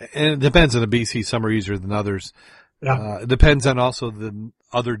it depends on the BC. Some are easier than others. Yeah. It depends on also the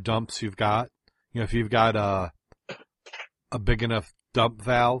other dumps you've got. If you've got a big enough dump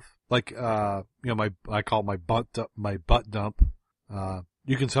valve, like I call it my butt dump.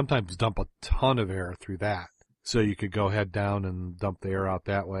 You can sometimes dump a ton of air through that, so you could go head down and dump the air out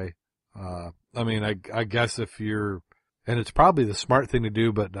that way. I guess if you're, and it's probably the smart thing to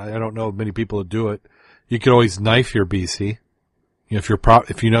do, but I don't know many people who do it. You could always knife your BC. If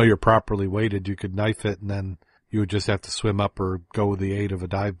you're properly weighted, you could knife it, and then you would just have to swim up or go with the aid of a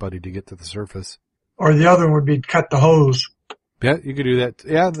dive buddy to get to the surface. Or the other one would be cut the hose. Yeah, you could do that.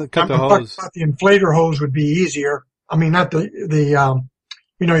 Yeah, cut the hose. The inflator hose would be easier. I mean, not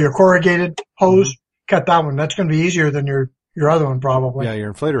your corrugated hose. Mm-hmm. Cut that one. That's going to be easier than your other one probably. Yeah,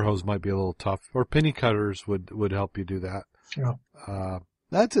 your inflator hose might be a little tough. Or penny cutters would help you do that. Yeah.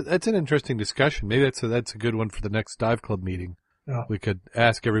 That's an interesting discussion. Maybe that's a good one for the next dive club meeting. Yeah. We could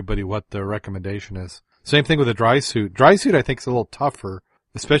ask everybody what their recommendation is. Same thing with a dry suit. Dry suit I think is a little tougher,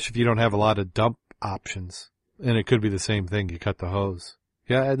 especially if you don't have a lot of dump options. And it could be the same thing. You cut the hose.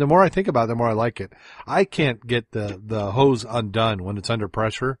 Yeah, the more I think about it, the more I like it. I can't get the hose undone when it's under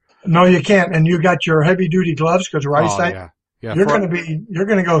pressure. No, you can't. And you got your heavy duty gloves because you're ice tight. Yeah. You're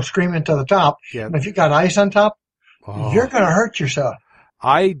going to go screaming to the top. Yeah. And if you got ice on top, you're going to hurt yourself.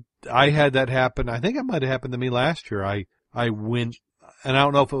 I had that happen. I think it might have happened to me last year. I went, and I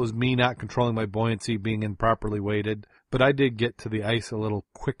don't know if it was me not controlling my buoyancy, being improperly weighted, but I did get to the ice a little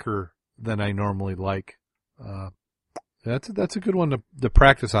quicker than I normally like. That's a good one to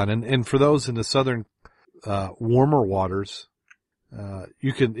practice on. And for those in the southern, warmer waters,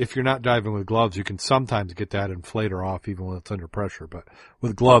 you can, if you're not diving with gloves, you can sometimes get that inflator off even when it's under pressure, but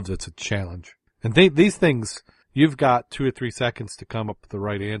with gloves, it's a challenge. And these things, you've got 2 or 3 seconds to come up with the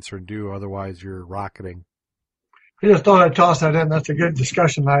right answer and do, otherwise you're rocketing. I just thought I'd toss that in. That's a good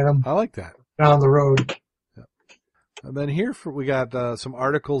discussion item. I like that. Down the road. Yeah. And then here we got some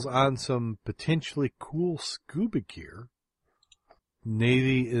articles on some potentially cool scuba gear.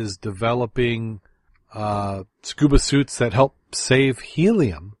 Navy is developing scuba suits that help save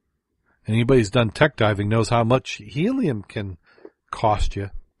helium. And anybody who's done tech diving knows how much helium can cost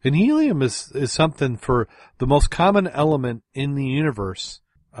you. And helium is something, for the most common element in the universe,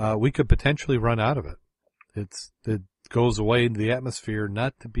 we could potentially run out of it. It goes away into the atmosphere,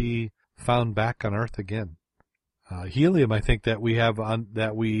 not to be found back on Earth again. Helium, I think that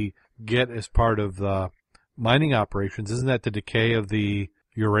we get as part of the mining operations. Isn't that the decay of the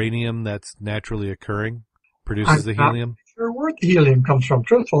uranium that's naturally occurring produces the helium? I'm not sure where the helium comes from,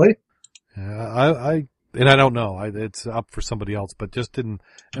 truthfully. I don't know. It's up for somebody else, but just in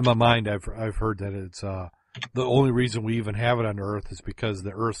my mind, I've heard that it's the only reason we even have it on Earth is because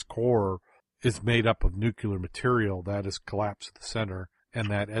the Earth's core is made up of nuclear material that is collapsed at the center, and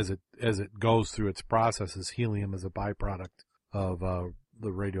that as it goes through its processes, helium is a byproduct of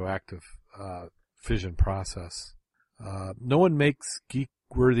the radioactive fission process. No one makes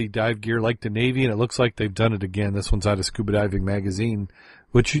geek-worthy dive gear like the Navy, and it looks like they've done it again. This one's out of Scuba Diving Magazine,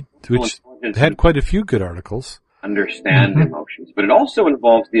 which had quite a few good articles. Understand emotions, but it also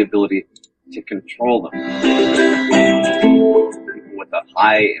involves the ability to control them. People with a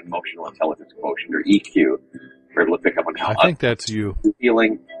high emotional intelligence quotient, or EQ, are able to pick up on how I think that's you.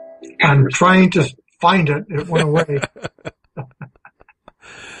 Feeling. I'm trying to find it. It went away.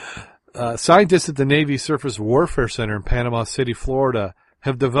 Scientists at the Navy Surface Warfare Center in Panama City, Florida,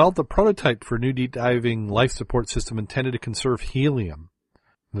 have developed a prototype for a new deep diving life support system intended to conserve helium,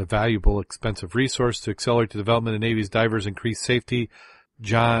 a valuable, expensive resource to accelerate the development of Navy's divers, increase safety.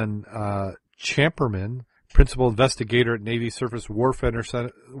 John Champerman, principal investigator at Navy Surface Warfare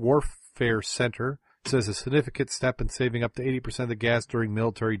Center, says a significant step in saving up to 80% of the gas during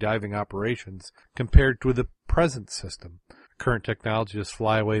military diving operations compared to the present system. Current technology is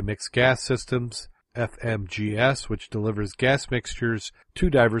flyaway mixed gas systems, FMGS, which delivers gas mixtures to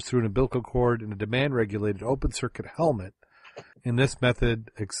divers through an umbilical cord in a demand-regulated open-circuit helmet. In this method,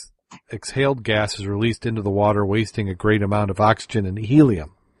 exhaled gas is released into the water, wasting a great amount of oxygen and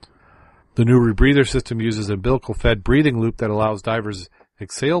helium. The new rebreather system uses an umbilical-fed breathing loop that allows divers'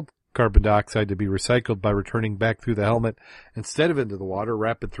 exhaled carbon dioxide to be recycled by returning back through the helmet instead of into the water.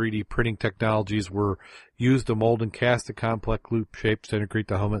 Rapid 3D printing technologies were used to mold and cast the complex loop shapes to integrate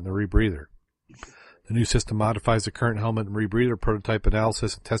the helmet and the rebreather. The new system modifies the current helmet and rebreather. Prototype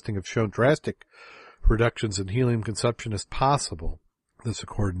analysis and testing have shown drastic reductions in helium consumption as possible. This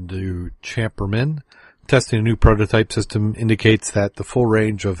according to Champerman. Testing a new prototype system indicates that the full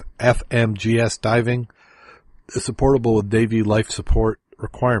range of FMGS diving is supportable with Navy life support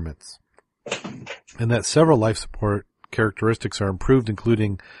requirements, and that several life support characteristics are improved,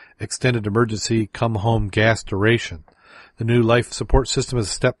 including extended emergency come-home gas duration. The new life support system is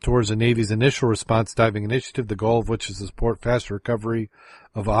a step towards the Navy's initial response diving initiative, the goal of which is to support faster recovery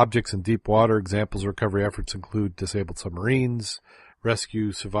of objects in deep water. Examples of recovery efforts include disabled submarines,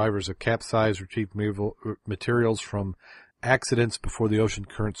 rescue survivors of capsize, retrieve materials from accidents before the ocean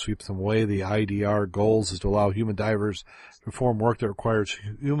current sweeps them away. The IDR goals is to allow human divers to perform work that requires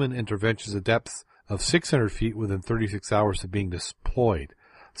human interventions at depths of 600 feet within 36 hours of being deployed.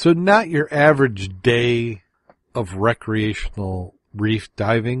 So not your average day of recreational reef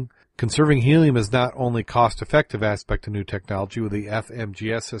diving. Conserving helium is not only cost-effective aspect of new technology. With the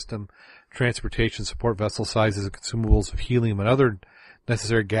FMGS system, transportation support vessel sizes and consumables of helium and other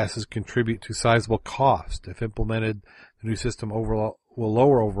necessary gases contribute to sizable cost. If implemented, the new system will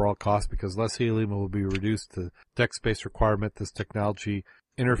lower overall cost because less helium will be reduced to deck space requirement. This technology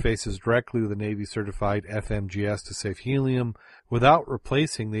interfaces directly with the Navy certified FMGS to save helium without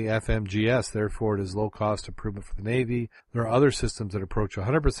replacing the FMGS. Therefore, it is low cost improvement for the Navy. There are other systems that approach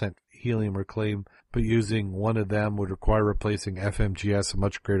 100% helium reclaim, but using one of them would require replacing FMGS at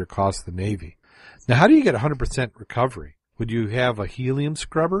much greater cost to the Navy. Now, how do you get 100% recovery? Would you have a helium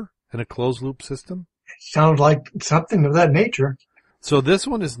scrubber and a closed loop system? Sounds like something of that nature. So this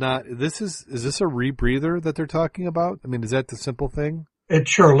one is not, is this a rebreather that they're talking about? I mean, is that the simple thing? It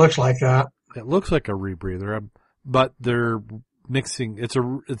sure looks like that. It looks like a rebreather, but they're mixing, it's a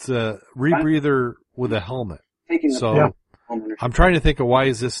rebreather with a helmet. So I'm trying to think of why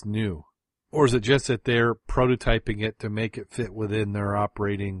is this new? Or is it just that they're prototyping it to make it fit within their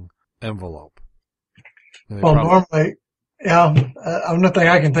operating envelope? Well, normally, another thing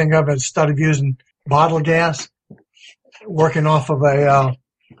I can think of is instead of using bottled gas, working off of a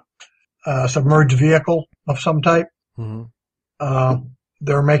submerged vehicle of some type,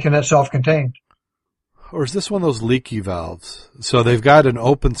 they're making it self-contained. Or is this one of those leaky valves? So they've got an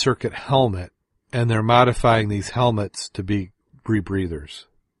open circuit helmet, and they're modifying these helmets to be rebreathers.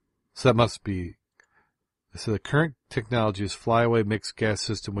 So that must be. So the current technology is flyaway mixed gas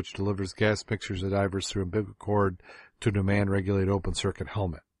system, which delivers gas mixtures to divers through umbilical cord to a demand-regulated open-circuit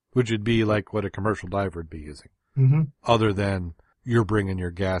helmet, which would be like what a commercial diver would be using, other than you're bringing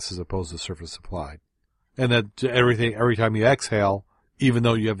your gas as opposed to surface supplied. And that every time you exhale, even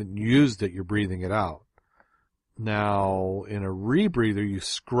though you haven't used it, you're breathing it out. Now, in a rebreather, you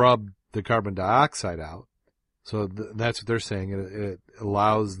scrub the carbon dioxide out. So that's what they're saying. It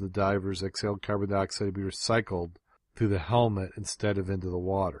allows the diver's exhaled carbon dioxide to be recycled through the helmet instead of into the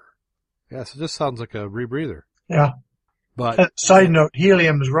water. Yeah, so this sounds like a rebreather. Yeah. But side note,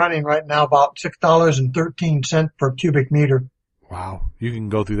 helium is running right now about $6.13 per cubic meter. Wow. You can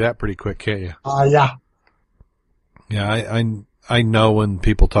go through that pretty quick, can't you? Yeah. Yeah, I know when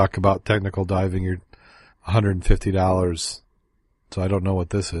people talk about technical diving, you're $150. So I don't know what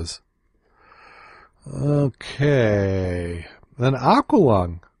this is. Okay. Then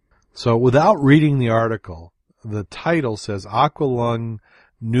Aqualung. So without reading the article, the title says Aqualung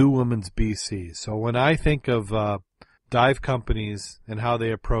New Women's BC. So when I think of dive companies and how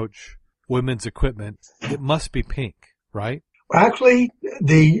they approach women's equipment, it must be pink, right? Actually,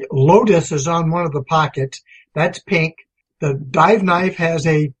 the Lotus is on one of the pockets. That's pink. The dive knife has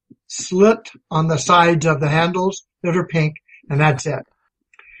a slit on the sides of the handles that are pink, and that's it.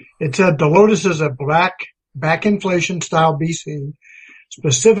 It said the Lotus is a black back inflation style BC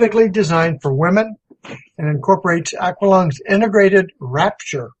specifically designed for women and incorporates Aqualung's integrated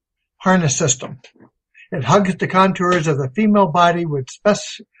Rapture harness system. It hugs the contours of the female body with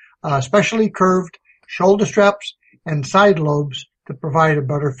specially curved shoulder straps and side lobes to provide a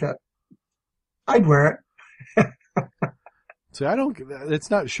better fit. I'd wear it. See, it's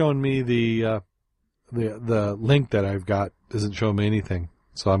not showing me the link that I've got isn't showing me anything.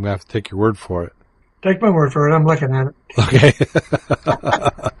 So I'm going to have to take your word for it. Take my word for it. I'm looking at it. Okay.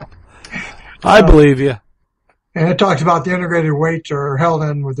 I believe you. And it talks about the integrated weights are held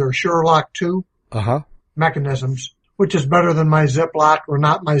in with their Sure-Lock 2 mechanisms, which is better than my Ziploc, or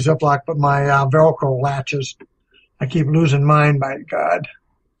not my Ziploc, but my Velcro latches. I keep losing mine, by God.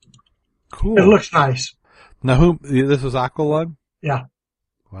 Cool. It looks nice. Now, this was Aqualung? Yeah.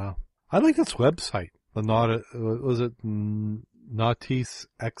 Wow. I like this website. Was it Nautis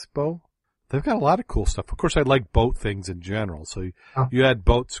Expo? They've got a lot of cool stuff. Of course, I like boat things in general. So you had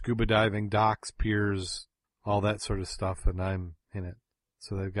boats, scuba diving, docks, piers, all that sort of stuff, and I'm in it.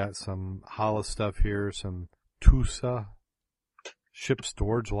 So they've got some Hala stuff here, some Tusa, ship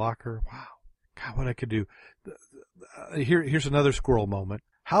storage locker. Wow. God, what I could do. Here's another squirrel moment.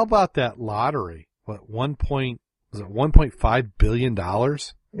 How about that lottery? What, $1.5 billion?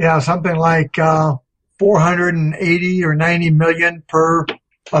 Yeah, something like, $480 or 90 million per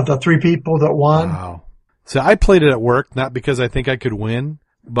of the 3 people that won. Wow. So I played it at work, not because I think I could win,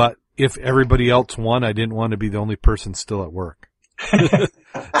 but if everybody else won, I didn't want to be the only person still at work.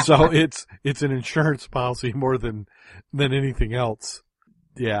 So it's an insurance policy more than anything else.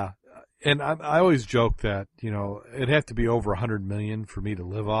 Yeah. And I always joke that, it'd have to be over 100 million for me to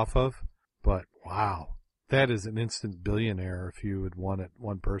live off of. But wow, that is an instant billionaire if you had won it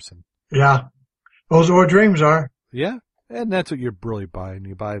one person. Yeah. Those are what dreams are. Yeah. And that's what you're really buying.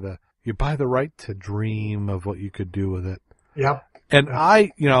 You buy the right to dream of what you could do with it. Yep. And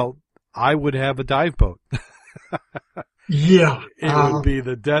I would have a dive boat. Yeah. It would be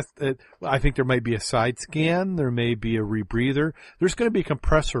the death. I think there might be a side scan. There may be a rebreather. There's going to be a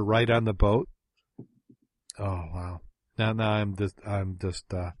compressor right on the boat. Oh, wow. Now I'm just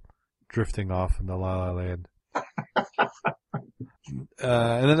drifting off in the La La Land.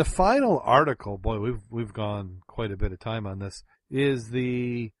 And then the final article, boy, we've gone quite a bit of time on this, is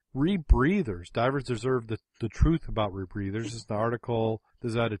the rebreathers. Divers deserve the truth about rebreathers. This is an article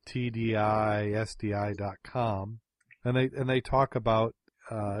that's out of TDISDI.com. And they talk about,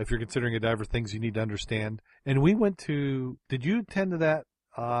 if you're considering a diver, things you need to understand. And we went to, did you attend to that?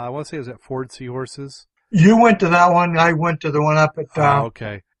 I want to say it was at Ford Seahorses. You went to that one. I went to the one up at,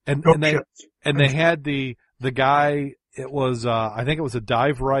 okay. And they had the guy, it was, I think it was a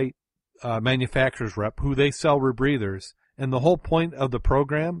Dive Right, manufacturer's rep who they sell rebreathers. And the whole point of the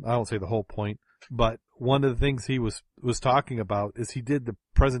program, I won't say the whole point, but one of the things he was talking about is he did the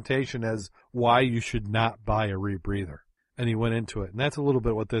presentation as why you should not buy a rebreather. And he went into it. And that's a little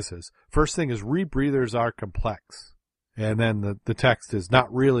bit what this is. First thing is rebreathers are complex. And then the text is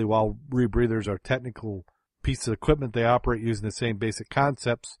not really. While rebreathers are technical pieces of equipment, they operate using the same basic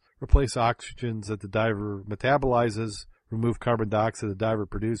concepts, replace oxygens that the diver metabolizes, remove carbon dioxide the diver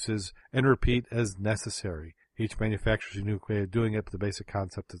produces, and repeat as necessary. Each manufacturer's unique way of doing it, but the basic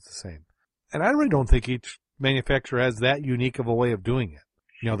concept is the same. And I really don't think each manufacturer has that unique of a way of doing it.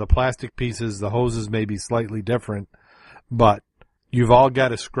 The plastic pieces, the hoses may be slightly different, but you've all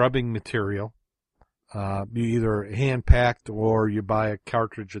got a scrubbing material. You either hand packed or you buy a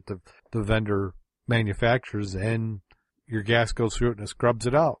cartridge at the vendor manufacturers and your gas goes through it and it scrubs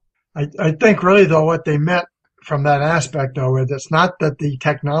it out. I think really though what they meant from that aspect though is it's not that the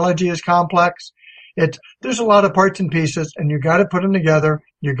technology is complex. There's a lot of parts and pieces and you got to put them together.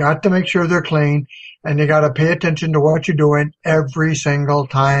 You got to make sure they're clean and you got to pay attention to what you're doing every single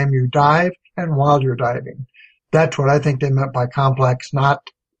time you dive and while you're diving. That's what I think they meant by complex, not,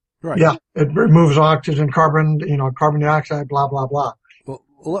 right. Yeah, it removes oxygen, carbon dioxide, blah, blah, blah. Well,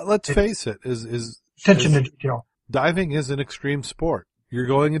 let's face it, attention to detail. Diving is an extreme sport. You're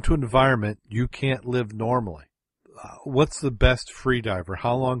going into an environment you can't live normally. What's the best free diver?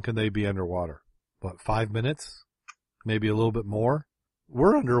 How long can they be underwater? 5 minutes? Maybe a little bit more?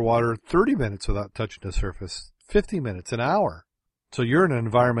 We're underwater 30 minutes without touching the surface, 50 minutes, an hour. So you're in an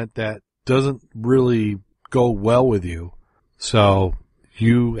environment that doesn't really go well with you. So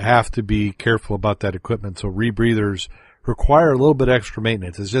you have to be careful about that equipment. So rebreathers require a little bit extra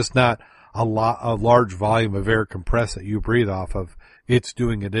maintenance. It's just not a large volume of air compressed that you breathe off of. It's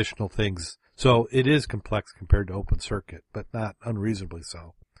doing additional things. So it is complex compared to open circuit, but not unreasonably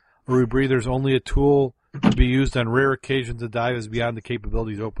so. A rebreather is only a tool to be used on rare occasions to dive is beyond the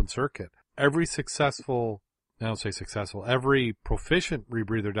capabilities of open circuit. Every every proficient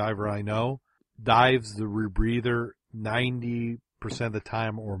rebreather diver I know dives the rebreather 90% of the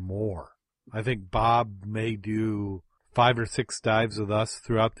time or more. I think Bob may do 5 or 6 dives with us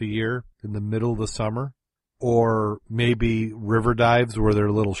throughout the year in the middle of the summer, or maybe river dives where they're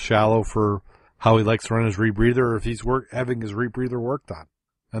a little shallow for how he likes to run his rebreather, or if he's having his rebreather worked on.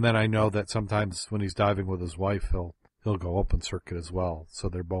 And then I know that sometimes when he's diving with his wife, he'll go open circuit as well. So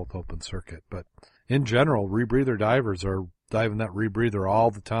they're both open circuit. But in general, rebreather divers are diving that rebreather all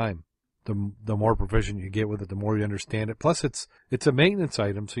the time. The more proficient you get with it, the more you understand it. Plus, it's a maintenance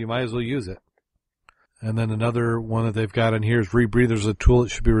item, so you might as well use it. And then another one that they've got in here is rebreathers, a tool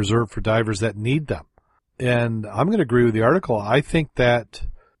that should be reserved for divers that need them. And I'm going to agree with the article. I think that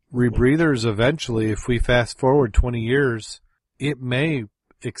rebreathers eventually, if we fast forward 20 years, it may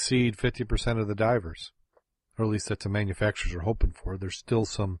exceed 50% of the divers. Or at least that's what manufacturers are hoping for. There's still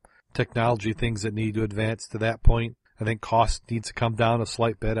some technology things that need to advance to that point. I think cost needs to come down a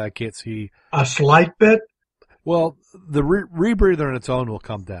slight bit. I can't see... A slight bit? Well, the rebreather on its own will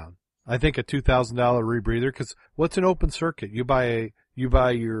come down. I think a $2,000 rebreather, because what's an open circuit? You buy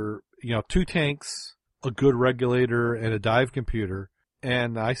your 2 tanks, a good regulator, and a dive computer,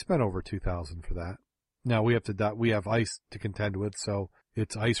 and I spent over $2,000 for that. Now we have ice to contend with, so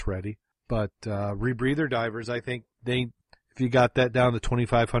it's ice ready. But rebreather divers, I think if you got that down to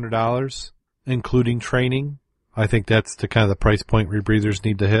 $2,500, including training, I think that's the kind of the price point rebreathers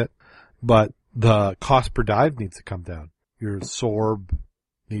need to hit. But the cost per dive needs to come down. Your sorb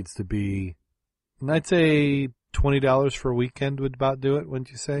needs to be, and I'd say $20 for a weekend would about do it,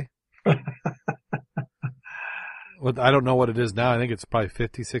 wouldn't you say? Well, I don't know what it is now. I think it's probably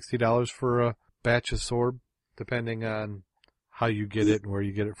 $50, $60 for a batch of sorb, depending on how you get it and where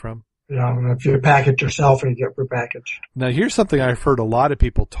you get it from. Yeah, and if you pack it yourself, you get repackaged. Now, here's something I've heard a lot of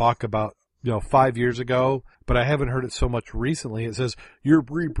people talk about, 5 years ago, but I haven't heard it so much recently. It says, your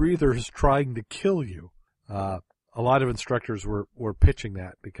rebreather is trying to kill you. A lot of instructors were pitching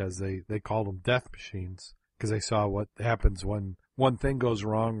that because they called them death machines because they saw what happens when one thing goes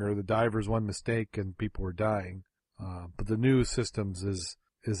wrong or the diver's one mistake and people were dying. But the new systems is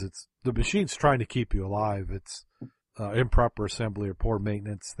the machine's trying to keep you alive. It's improper assembly or poor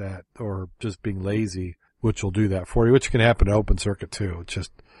maintenance or just being lazy, which will do that for you, which can happen to open circuit too. It's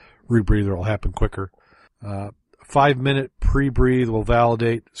just rebreather will happen quicker. 5-minute pre-breathe will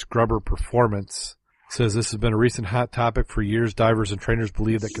validate scrubber performance. It says this has been a recent hot topic for years. Divers and trainers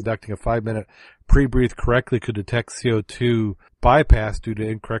believe that conducting a 5-minute pre-breathe correctly could detect CO2 bypass due to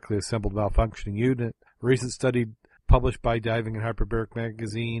incorrectly assembled malfunctioning unit. A recent study published by Diving and Hyperbaric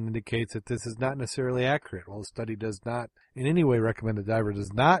Magazine indicates that this is not necessarily accurate. While the study does not in any way recommend a diver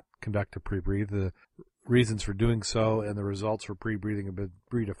does not conduct a pre-breathe, the reasons for doing so and the results for pre-breathing have been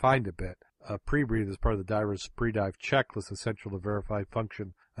redefined a bit. A pre-breathe is part of the diver's pre-dive checklist, essential to verify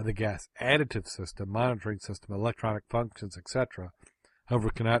function of the gas additive system, monitoring system, electronic functions, etc. However,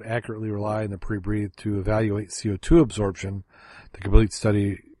 cannot accurately rely on the pre-breathe to evaluate CO2 absorption. The complete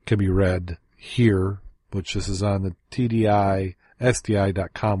study can be read here, which this is on the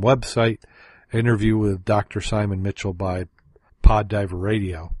TDISDI.com website. Interview with Dr. Simon Mitchell by Pod Diver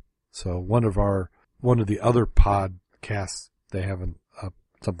Radio. So one of the other podcasts, they have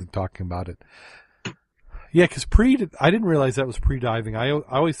something talking about it. Yeah, because I didn't realize that was pre-diving. I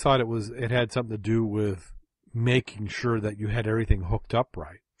always thought it had something to do with making sure that you had everything hooked up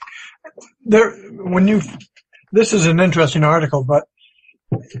right. This is an interesting article, but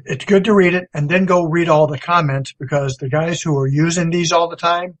it's good to read it and then go read all the comments because the guys who are using these all the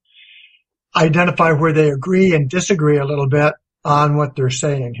time identify where they agree and disagree a little bit on what they're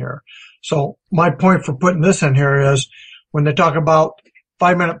saying here. So my point for putting this in here is when they talk about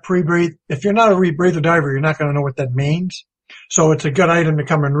 5-minute pre-breathe, if you're not a rebreather diver, you're not going to know what that means. So it's a good item to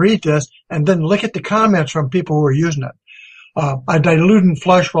come and read this and then look at the comments from people who are using it. A diluted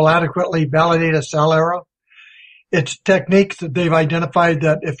flush will adequately validate a cell error. It's techniques that they've identified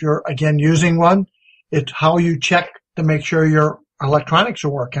that if you're, again, using one, it's how you check to make sure your electronics are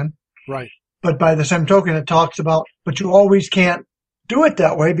working. Right. But by the same token, it talks about, but you always can't do it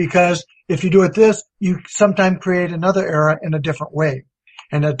that way because if you do it this, you sometimes create another error in a different way.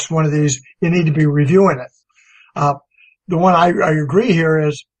 And it's one of these, you need to be reviewing it. The one I agree here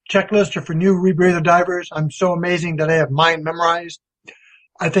is checklist are for new rebreather divers. I'm so amazing that I have mine memorized.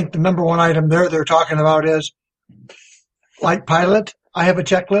 I think the number one item they're talking about is like Pilot. I have a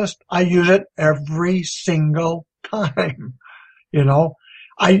checklist. I use it every single time. Do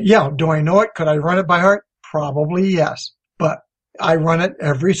I know it? Could I run it by heart? Probably yes. But I run it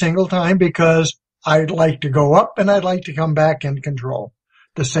every single time because I'd like to go up and I'd like to come back in control.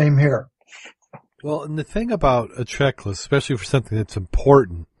 The same here. Well, and the thing about a checklist, especially for something that's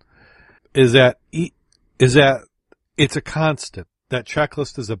important, is that it's a constant. That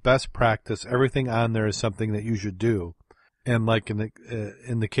checklist is a best practice. Everything on there is something that you should do. And like in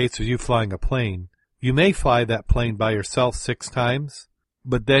the case of you flying a plane, you may fly that plane by yourself 6 times,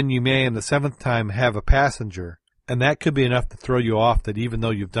 but then you may in the 7th time have a passenger, and that could be enough to throw you off that even though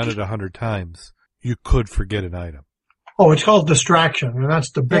you've done it 100 times, you could forget an item. Oh, it's called distraction, and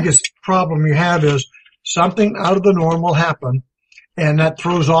that's the biggest problem you have is something out of the norm will happen, and that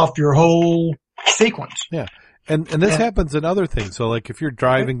throws off your whole sequence. Yeah, and this happens in other things. So, like if you're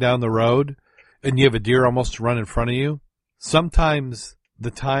driving down the road and you have a deer almost run in front of you, sometimes the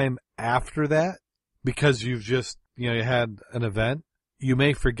time after that, because you've just you had an event, you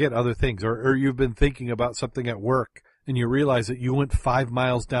may forget other things, or you've been thinking about something at work and you realize that you went 5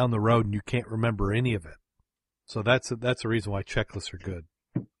 miles down the road and you can't remember any of it. So that's a reason why checklists are good.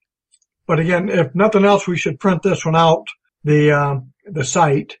 But again, if nothing else, we should print this one out, the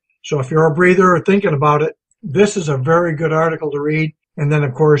site. So if you're a breather or thinking about it, this is a very good article to read. And then,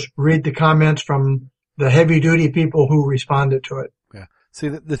 of course, read the comments from the heavy-duty people who responded to it. Yeah. See,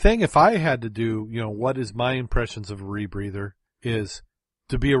 the thing, if I had to do, what is my impressions of a rebreather, is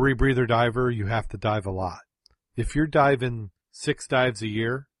to be a rebreather diver, you have to dive a lot. If you're diving 6 dives a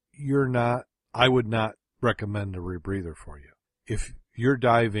year, I would not recommend a rebreather for you. If you're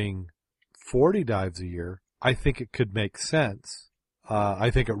diving 40 dives a year, I think it could make sense. I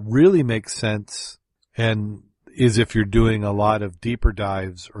think it really makes sense and is if you're doing a lot of deeper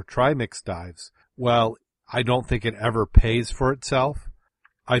dives or trimix dives. Well, I don't think it ever pays for itself.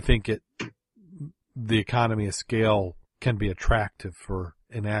 I think the economy of scale can be attractive for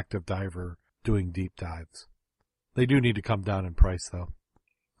an active diver doing deep dives. They do need to come down in price though.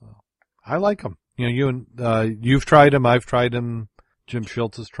 I like them. You've tried them. I've tried them. Jim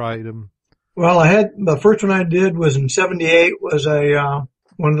Schultz has tried them. Well, the first one I did was in 78, was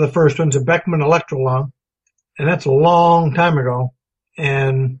one of the first ones, a Beckman Electrolung. And that's a long time ago.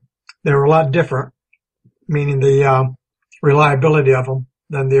 And they were a lot different, meaning the, reliability of them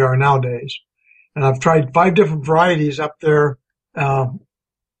than they are nowadays. And I've tried 5 different varieties up there,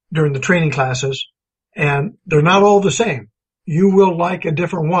 during the training classes, and they're not all the same. You will like a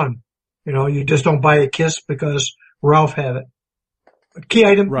different one. You just don't buy a KISS because Ralph had it. But key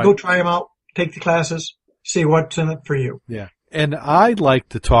item, right. Go try them out, take the classes, see what's in it for you. Yeah. And I'd like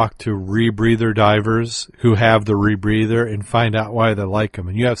to talk to rebreather divers who have the rebreather and find out why they like them.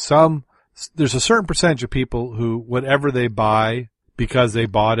 And you have there's a certain percentage of people who, whatever they buy because they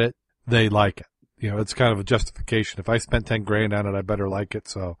bought it, they like it. It's kind of a justification. If I spent 10 grand on it, I better like it.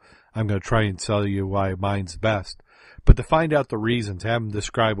 So I'm going to try and sell you why mine's best. But to find out the reasons, have them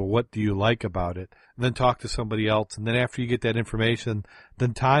describe, well, what do you like about it? And then talk to somebody else. And then after you get that information,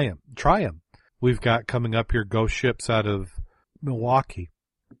 then try them. We've got coming up here Ghost Ships out of Milwaukee,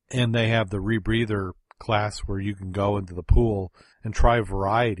 and they have the rebreather class where you can go into the pool and try a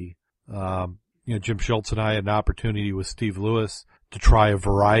variety. Jim Schultz and I had an opportunity with Steve Lewis to try a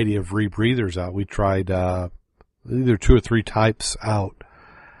variety of rebreathers out. We tried either 2 or 3 types out.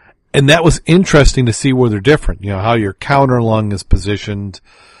 And that was interesting to see where they're different. How your counter lung is positioned,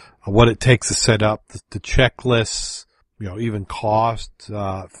 what it takes to set up, the checklists, even cost,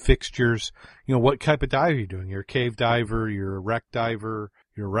 fixtures. What type of dive are you doing? You're a cave diver, you're a wreck diver,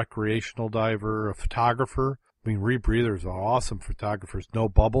 you're a recreational diver, a photographer. Rebreathers are awesome photographers. No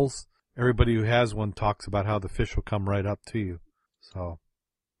bubbles. Everybody who has one talks about how the fish will come right up to you. So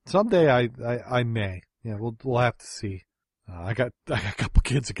someday I may. We'll have to see. I got a couple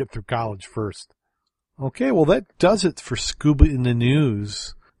kids to get through college first. Okay, well that does it for Scuba in the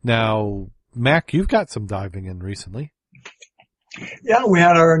News. Now, Mac, you've got some diving in recently. Yeah, we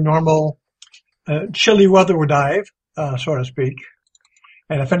had our normal chilly weather dive, so to speak.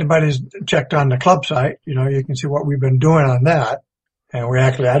 And if anybody's checked on the club site, you can see what we've been doing on that. And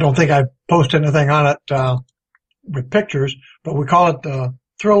I don't think I posted anything on it with pictures, but we call it the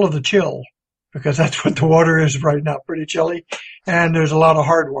thrill of the chill, because that's what the water is right now, pretty chilly. And there's a lot of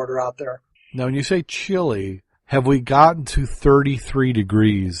hard water out there. Now, when you say chilly, have we gotten to 33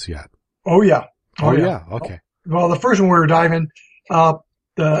 degrees yet? Oh, yeah. Oh, yeah. Okay. Well, the first one we were diving,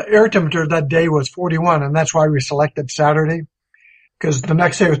 the air temperature that day was 41, and that's why we selected Saturday, because the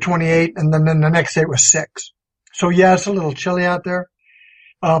next day was 28, and then the next day was 6. So, yeah, it's a little chilly out there.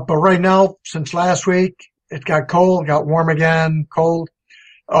 But right now, since last week, it got cold, got warm again, cold.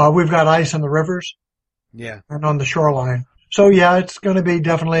 We've got ice on the rivers. Yeah. And on the shoreline. So, yeah, it's going to be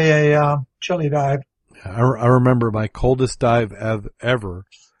definitely a chilly dive. I remember my coldest dive ever.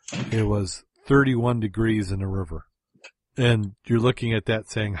 It was 31 degrees in the river. And you're looking at that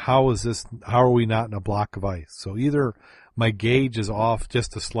saying, how are we not in a block of ice? So either my gauge is off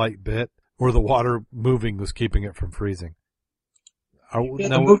just a slight bit, or the water moving was keeping it from freezing.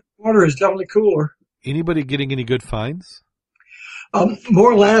 The water is definitely cooler. Anybody getting any good finds?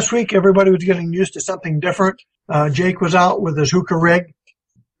 More last week, everybody was getting used to something different. Jake was out with his hookah rig,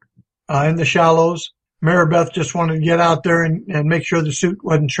 in the shallows. Maribeth just wanted to get out there and make sure the suit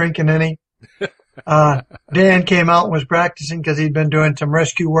wasn't shrinking any. Dan came out and was practicing because he'd been doing some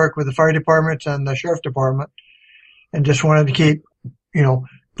rescue work with the fire departments and the sheriff department, and just wanted to keep,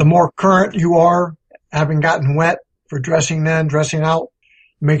 the more current you are, having gotten wet for dressing in, dressing out,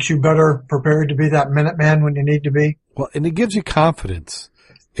 makes you better prepared to be that Minuteman when you need to be. Well, and it gives you confidence.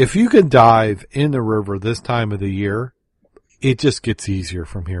 If you can dive in the river this time of the year, it just gets easier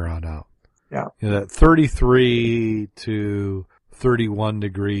from here on out. Yeah. That 33 to 31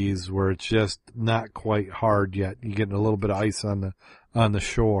 degrees where it's just not quite hard yet. You're getting a little bit of ice on the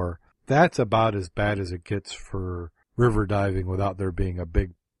shore. That's about as bad as it gets for river diving without there being a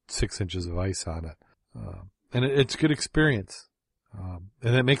big 6 inches of ice on it. And it's a good experience.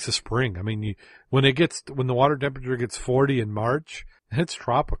 And it makes a spring. When the water temperature gets 40 in March, it's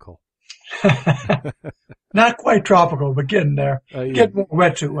tropical. Not quite tropical, but getting there. Getting more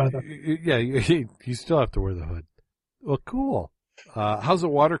wetsuit weather. Yeah, you still have to wear the hood. Well, cool. How's the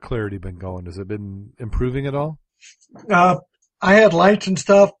water clarity been going? Has it been improving at all? I had lights and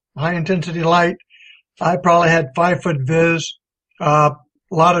stuff, high intensity light. I probably had 5-foot vis, a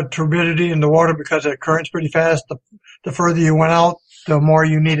lot of turbidity in the water because it currents pretty fast. The further you went out, the more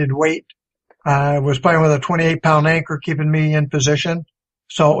you needed weight. I was playing with a 28-pound anchor keeping me in position.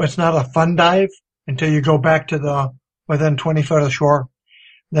 So it's not a fun dive until you go back to within 20 foot of the shore.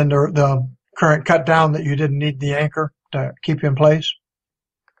 Then the current cut down that you didn't need the anchor to keep you in place.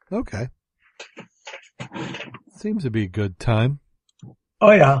 Okay. Seems to be a good time.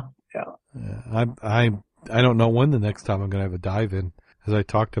 Oh yeah. I don't know when the next time I'm going to have a dive in. As I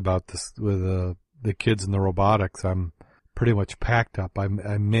talked about this with the kids and the robotics, I'm pretty much packed up. I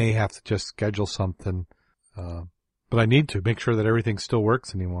may have to just schedule something, but I need to make sure that everything still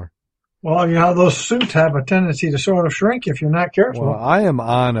works anymore. Well, those suits have a tendency to sort of shrink if you're not careful. Well, I am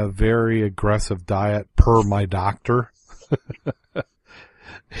on a very aggressive diet per my doctor.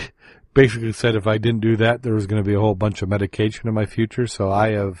 Basically said if I didn't do that, there was going to be a whole bunch of medication in my future. So I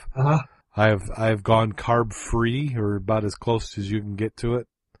have gone carb free, or about as close as you can get to it,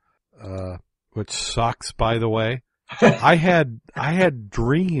 which sucks, by the way. I had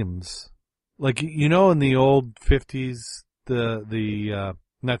dreams, like, in the old 50s,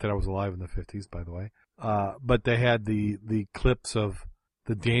 not that I was alive in the 50s, by the way, but they had the clips of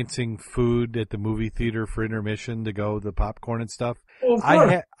the dancing food at the movie theater for intermission to go the popcorn and stuff. Well,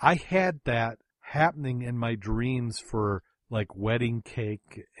 I had that happening in my dreams for like wedding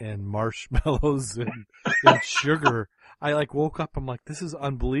cake and marshmallows and sugar. I woke up, I'm like, this is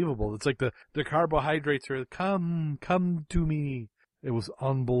unbelievable. It's like the carbohydrates are come to me. It was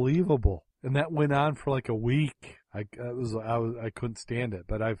unbelievable. And that went on for like a week. I couldn't stand it,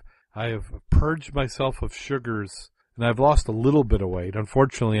 but I have purged myself of sugars and I've lost a little bit of weight.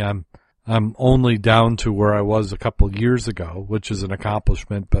 Unfortunately, I'm only down to where I was a couple of years ago, which is an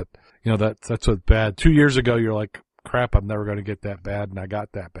accomplishment, but that's what's bad. 2 years ago, you're like, crap, I'm never going to get that bad, and I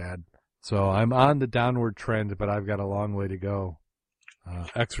got that bad. So I'm on the downward trend, but I've got a long way to go.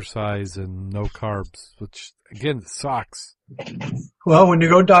 Exercise and no carbs, which again sucks. Well, when you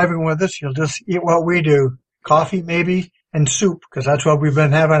go diving with us, you'll just eat what we do. Coffee maybe, and soup, because that's what we've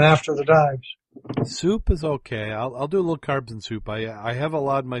been having after the dives. Soup is okay. I'll do a little carbs in soup. I have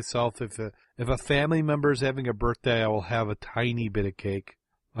allowed myself, if a family member is having a birthday, I will have a tiny bit of cake.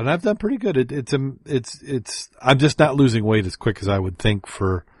 And I've done pretty good. I'm just not losing weight as quick as I would think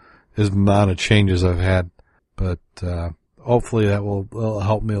for as amount of changes I've had. But, hopefully that will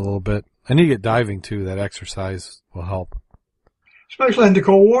help me a little bit. I need to get diving too. That exercise will help. Especially in the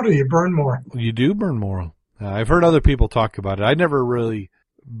cold water, you burn more. You do burn more. I've heard other people talk about it. I never really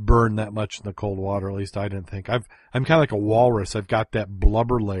burn that much in the cold water. At least I didn't think. I'm kind of like a walrus. I've got that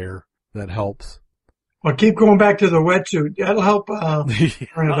blubber layer that helps. Well, keep going back to the wetsuit. That'll help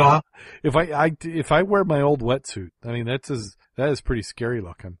turn it off. If I wear my old wetsuit, I mean that is pretty scary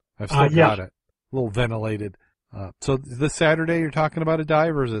looking. I've still got it, a little ventilated. So this Saturday you're talking about a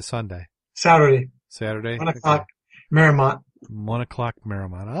dive, or is it Sunday? Saturday. 1 o'clock, Merrimont. 1 o'clock,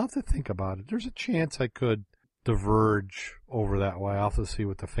 Merrimont. I'll have to think about it. There's a chance I could diverge over that way. I'll have to see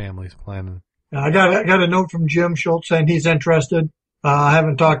what the family's planning. I got a note from Jim Schultz saying he's interested. I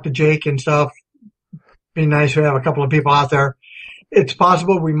haven't talked to Jake and stuff. Be nice to have a couple of people out there. It's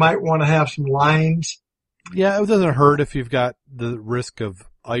possible we might want to have some lines. Yeah, it doesn't hurt if you've got the risk of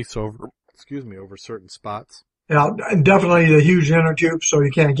ice over certain spots. Yeah, and definitely the huge inner tube so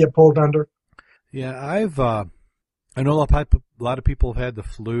you can't get pulled under. Yeah, I know a lot of people have had the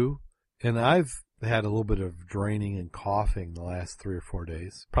flu, and I've had a little bit of draining and coughing the last 3 or 4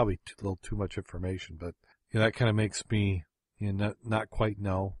 days. Probably a little too much information, but that kind of makes me not quite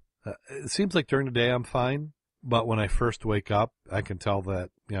know. It seems like during the day I'm fine, but when I first wake up, I can tell that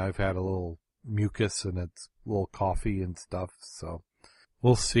I've had a little mucus and it's a little coffee and stuff. So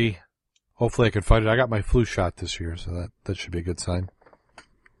we'll see. Hopefully I can fight it. I got my flu shot this year, so that should be a good sign.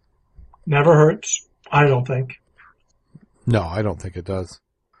 Never hurts, I don't think. No, I don't think it does.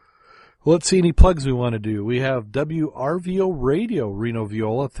 Well, let's see any plugs we want to do. We have WRVO Radio, Reno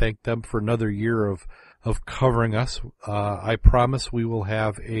Viola. Thank them for another year of covering us. I promise we will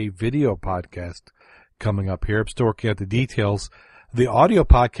have a video podcast coming up here. I'm still working out the details. The audio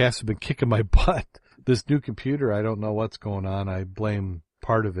podcasts have been kicking my butt. This new computer, I don't know what's going on. I blame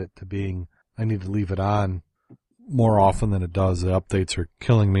part of it to being I need to leave it on more often than it does. The updates are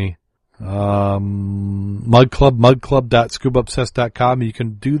killing me. mudclub.scubaobsessed.com.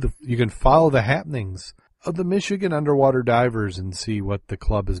 You can follow the happenings of the Michigan underwater divers and see what the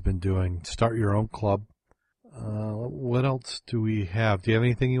club has been doing. Start your own club. What else do we have? Do you have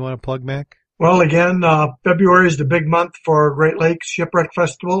anything you want to plug, Mac? Well, again, February is the big month for Great Lakes Shipwreck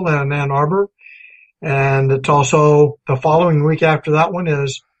Festival in Ann Arbor. And it's also the following week after that one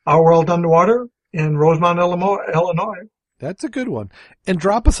is Our World Underwater in Rosemont, Illinois. That's a good one. And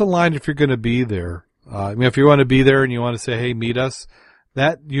drop us a line if you're going to be there. If you want to be there and you want to say, hey, meet us,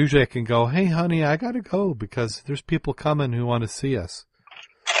 that usually I can go, hey, honey, I got to go because there's people coming who want to see us.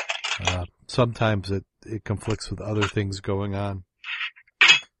 Sometimes it conflicts with other things going on.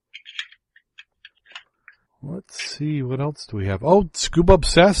 Let's see, what else do we have? Oh, Scuba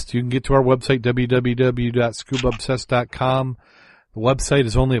Obsessed. You can get to our website, www.scubaobsessed.com. The website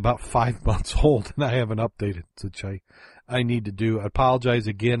is only about 5 months old, and I haven't updated, which I need to do. I apologize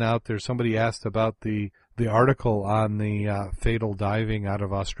again out there. Somebody asked about the article on the fatal diving out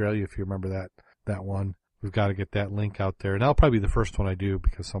of Australia, if you remember that one. We've got to get that link out there. And that'll probably be the first one I do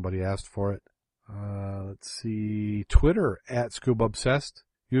because somebody asked for it. Let's see, Twitter, @ScubaObsessed.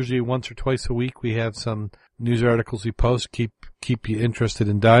 Usually once or twice a week we have some news articles we post, keep you interested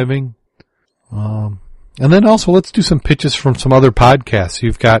in diving. And then also let's do some pitches from some other podcasts.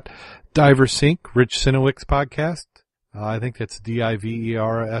 You've got Diver Sync, Rich Sinowick's podcast. I think that's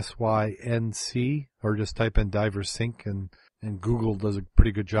DIVERSYNC, or just type in Diver Sync and Google does a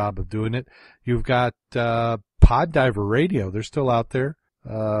pretty good job of doing it. You've got Pod Diver Radio. They're still out there.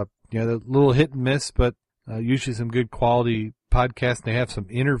 They're a little hit and miss, but usually some good quality podcasts. They have some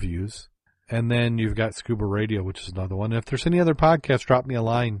interviews. And then you've got Scuba Radio, which is another one. And if there's any other podcasts, drop me a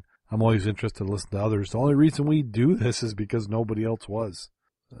line. I'm always interested to listen to others. The only reason we do this is because nobody else was.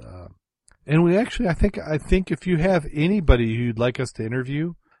 And we actually, I think if you have anybody you'd like us to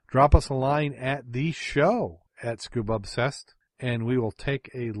interview, drop us a line at the show @Scuba Obsessed, and we will take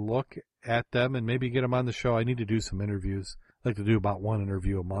a look at them and maybe get them on the show. I need to do some interviews. I like to do about one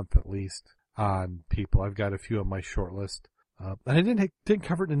interview a month at least on people. I've got a few on my short list. And I didn't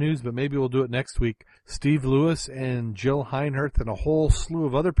cover it in the news, but maybe we'll do it next week. Steve Lewis and Jill Heinherth and a whole slew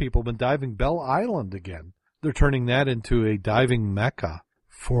of other people have been diving Bell Island again. They're turning that into a diving mecca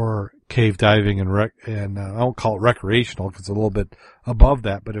for cave diving and I won't call it recreational because it's a little bit above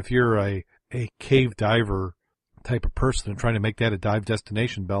that. But if you're a cave diver type of person and trying to make that a dive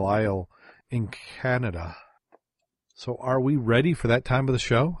destination, Belle Isle in Canada. So are we ready for that time of the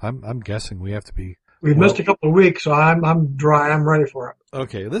show? I'm guessing we have to be. We've missed a couple of weeks, so I'm dry. I'm ready for it.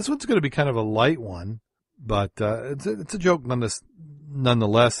 Okay, this one's going to be kind of a light one, but it's a joke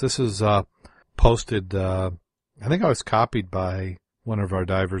nonetheless. This is posted. I think I was copied by one of our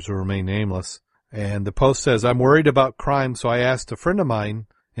divers who remain nameless, and the post says, "I'm worried about crime, so I asked a friend of mine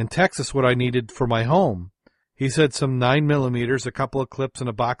in Texas what I needed for my home. He said some 9mm, a couple of clips, and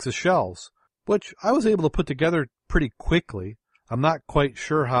a box of shells, which I was able to put together pretty quickly. I'm not quite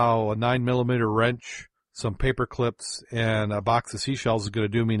sure how a 9mm wrench, some paper clips, and a box of seashells is going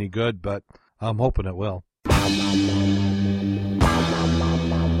to do me any good, but I'm hoping it will."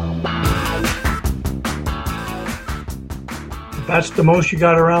 If that's the most you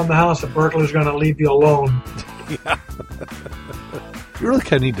got around the house, a burglar's going to leave you alone. Yeah. You really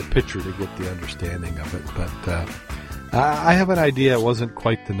kind of need the picture to get the understanding of it, but I have an idea it wasn't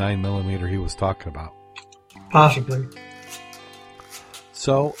quite the 9mm he was talking about. Possibly.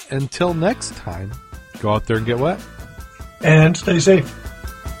 So, until next time, go out there and get wet. And stay safe.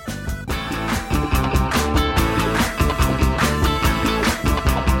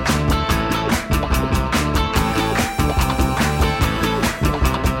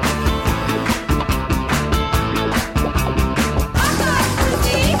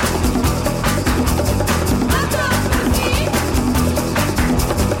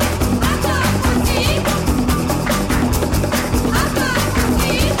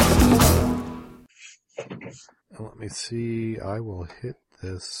 See, I will hit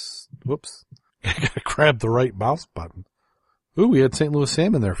this. Whoops. I gotta grab the right mouse button. Ooh, we had St. Louis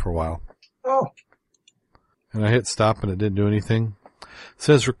salmon there for a while. Oh. And I hit stop and it didn't do anything. It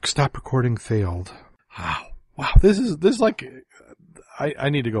says stop recording failed. Wow. This is like, I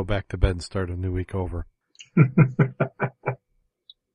need to go back to bed and start a new week over.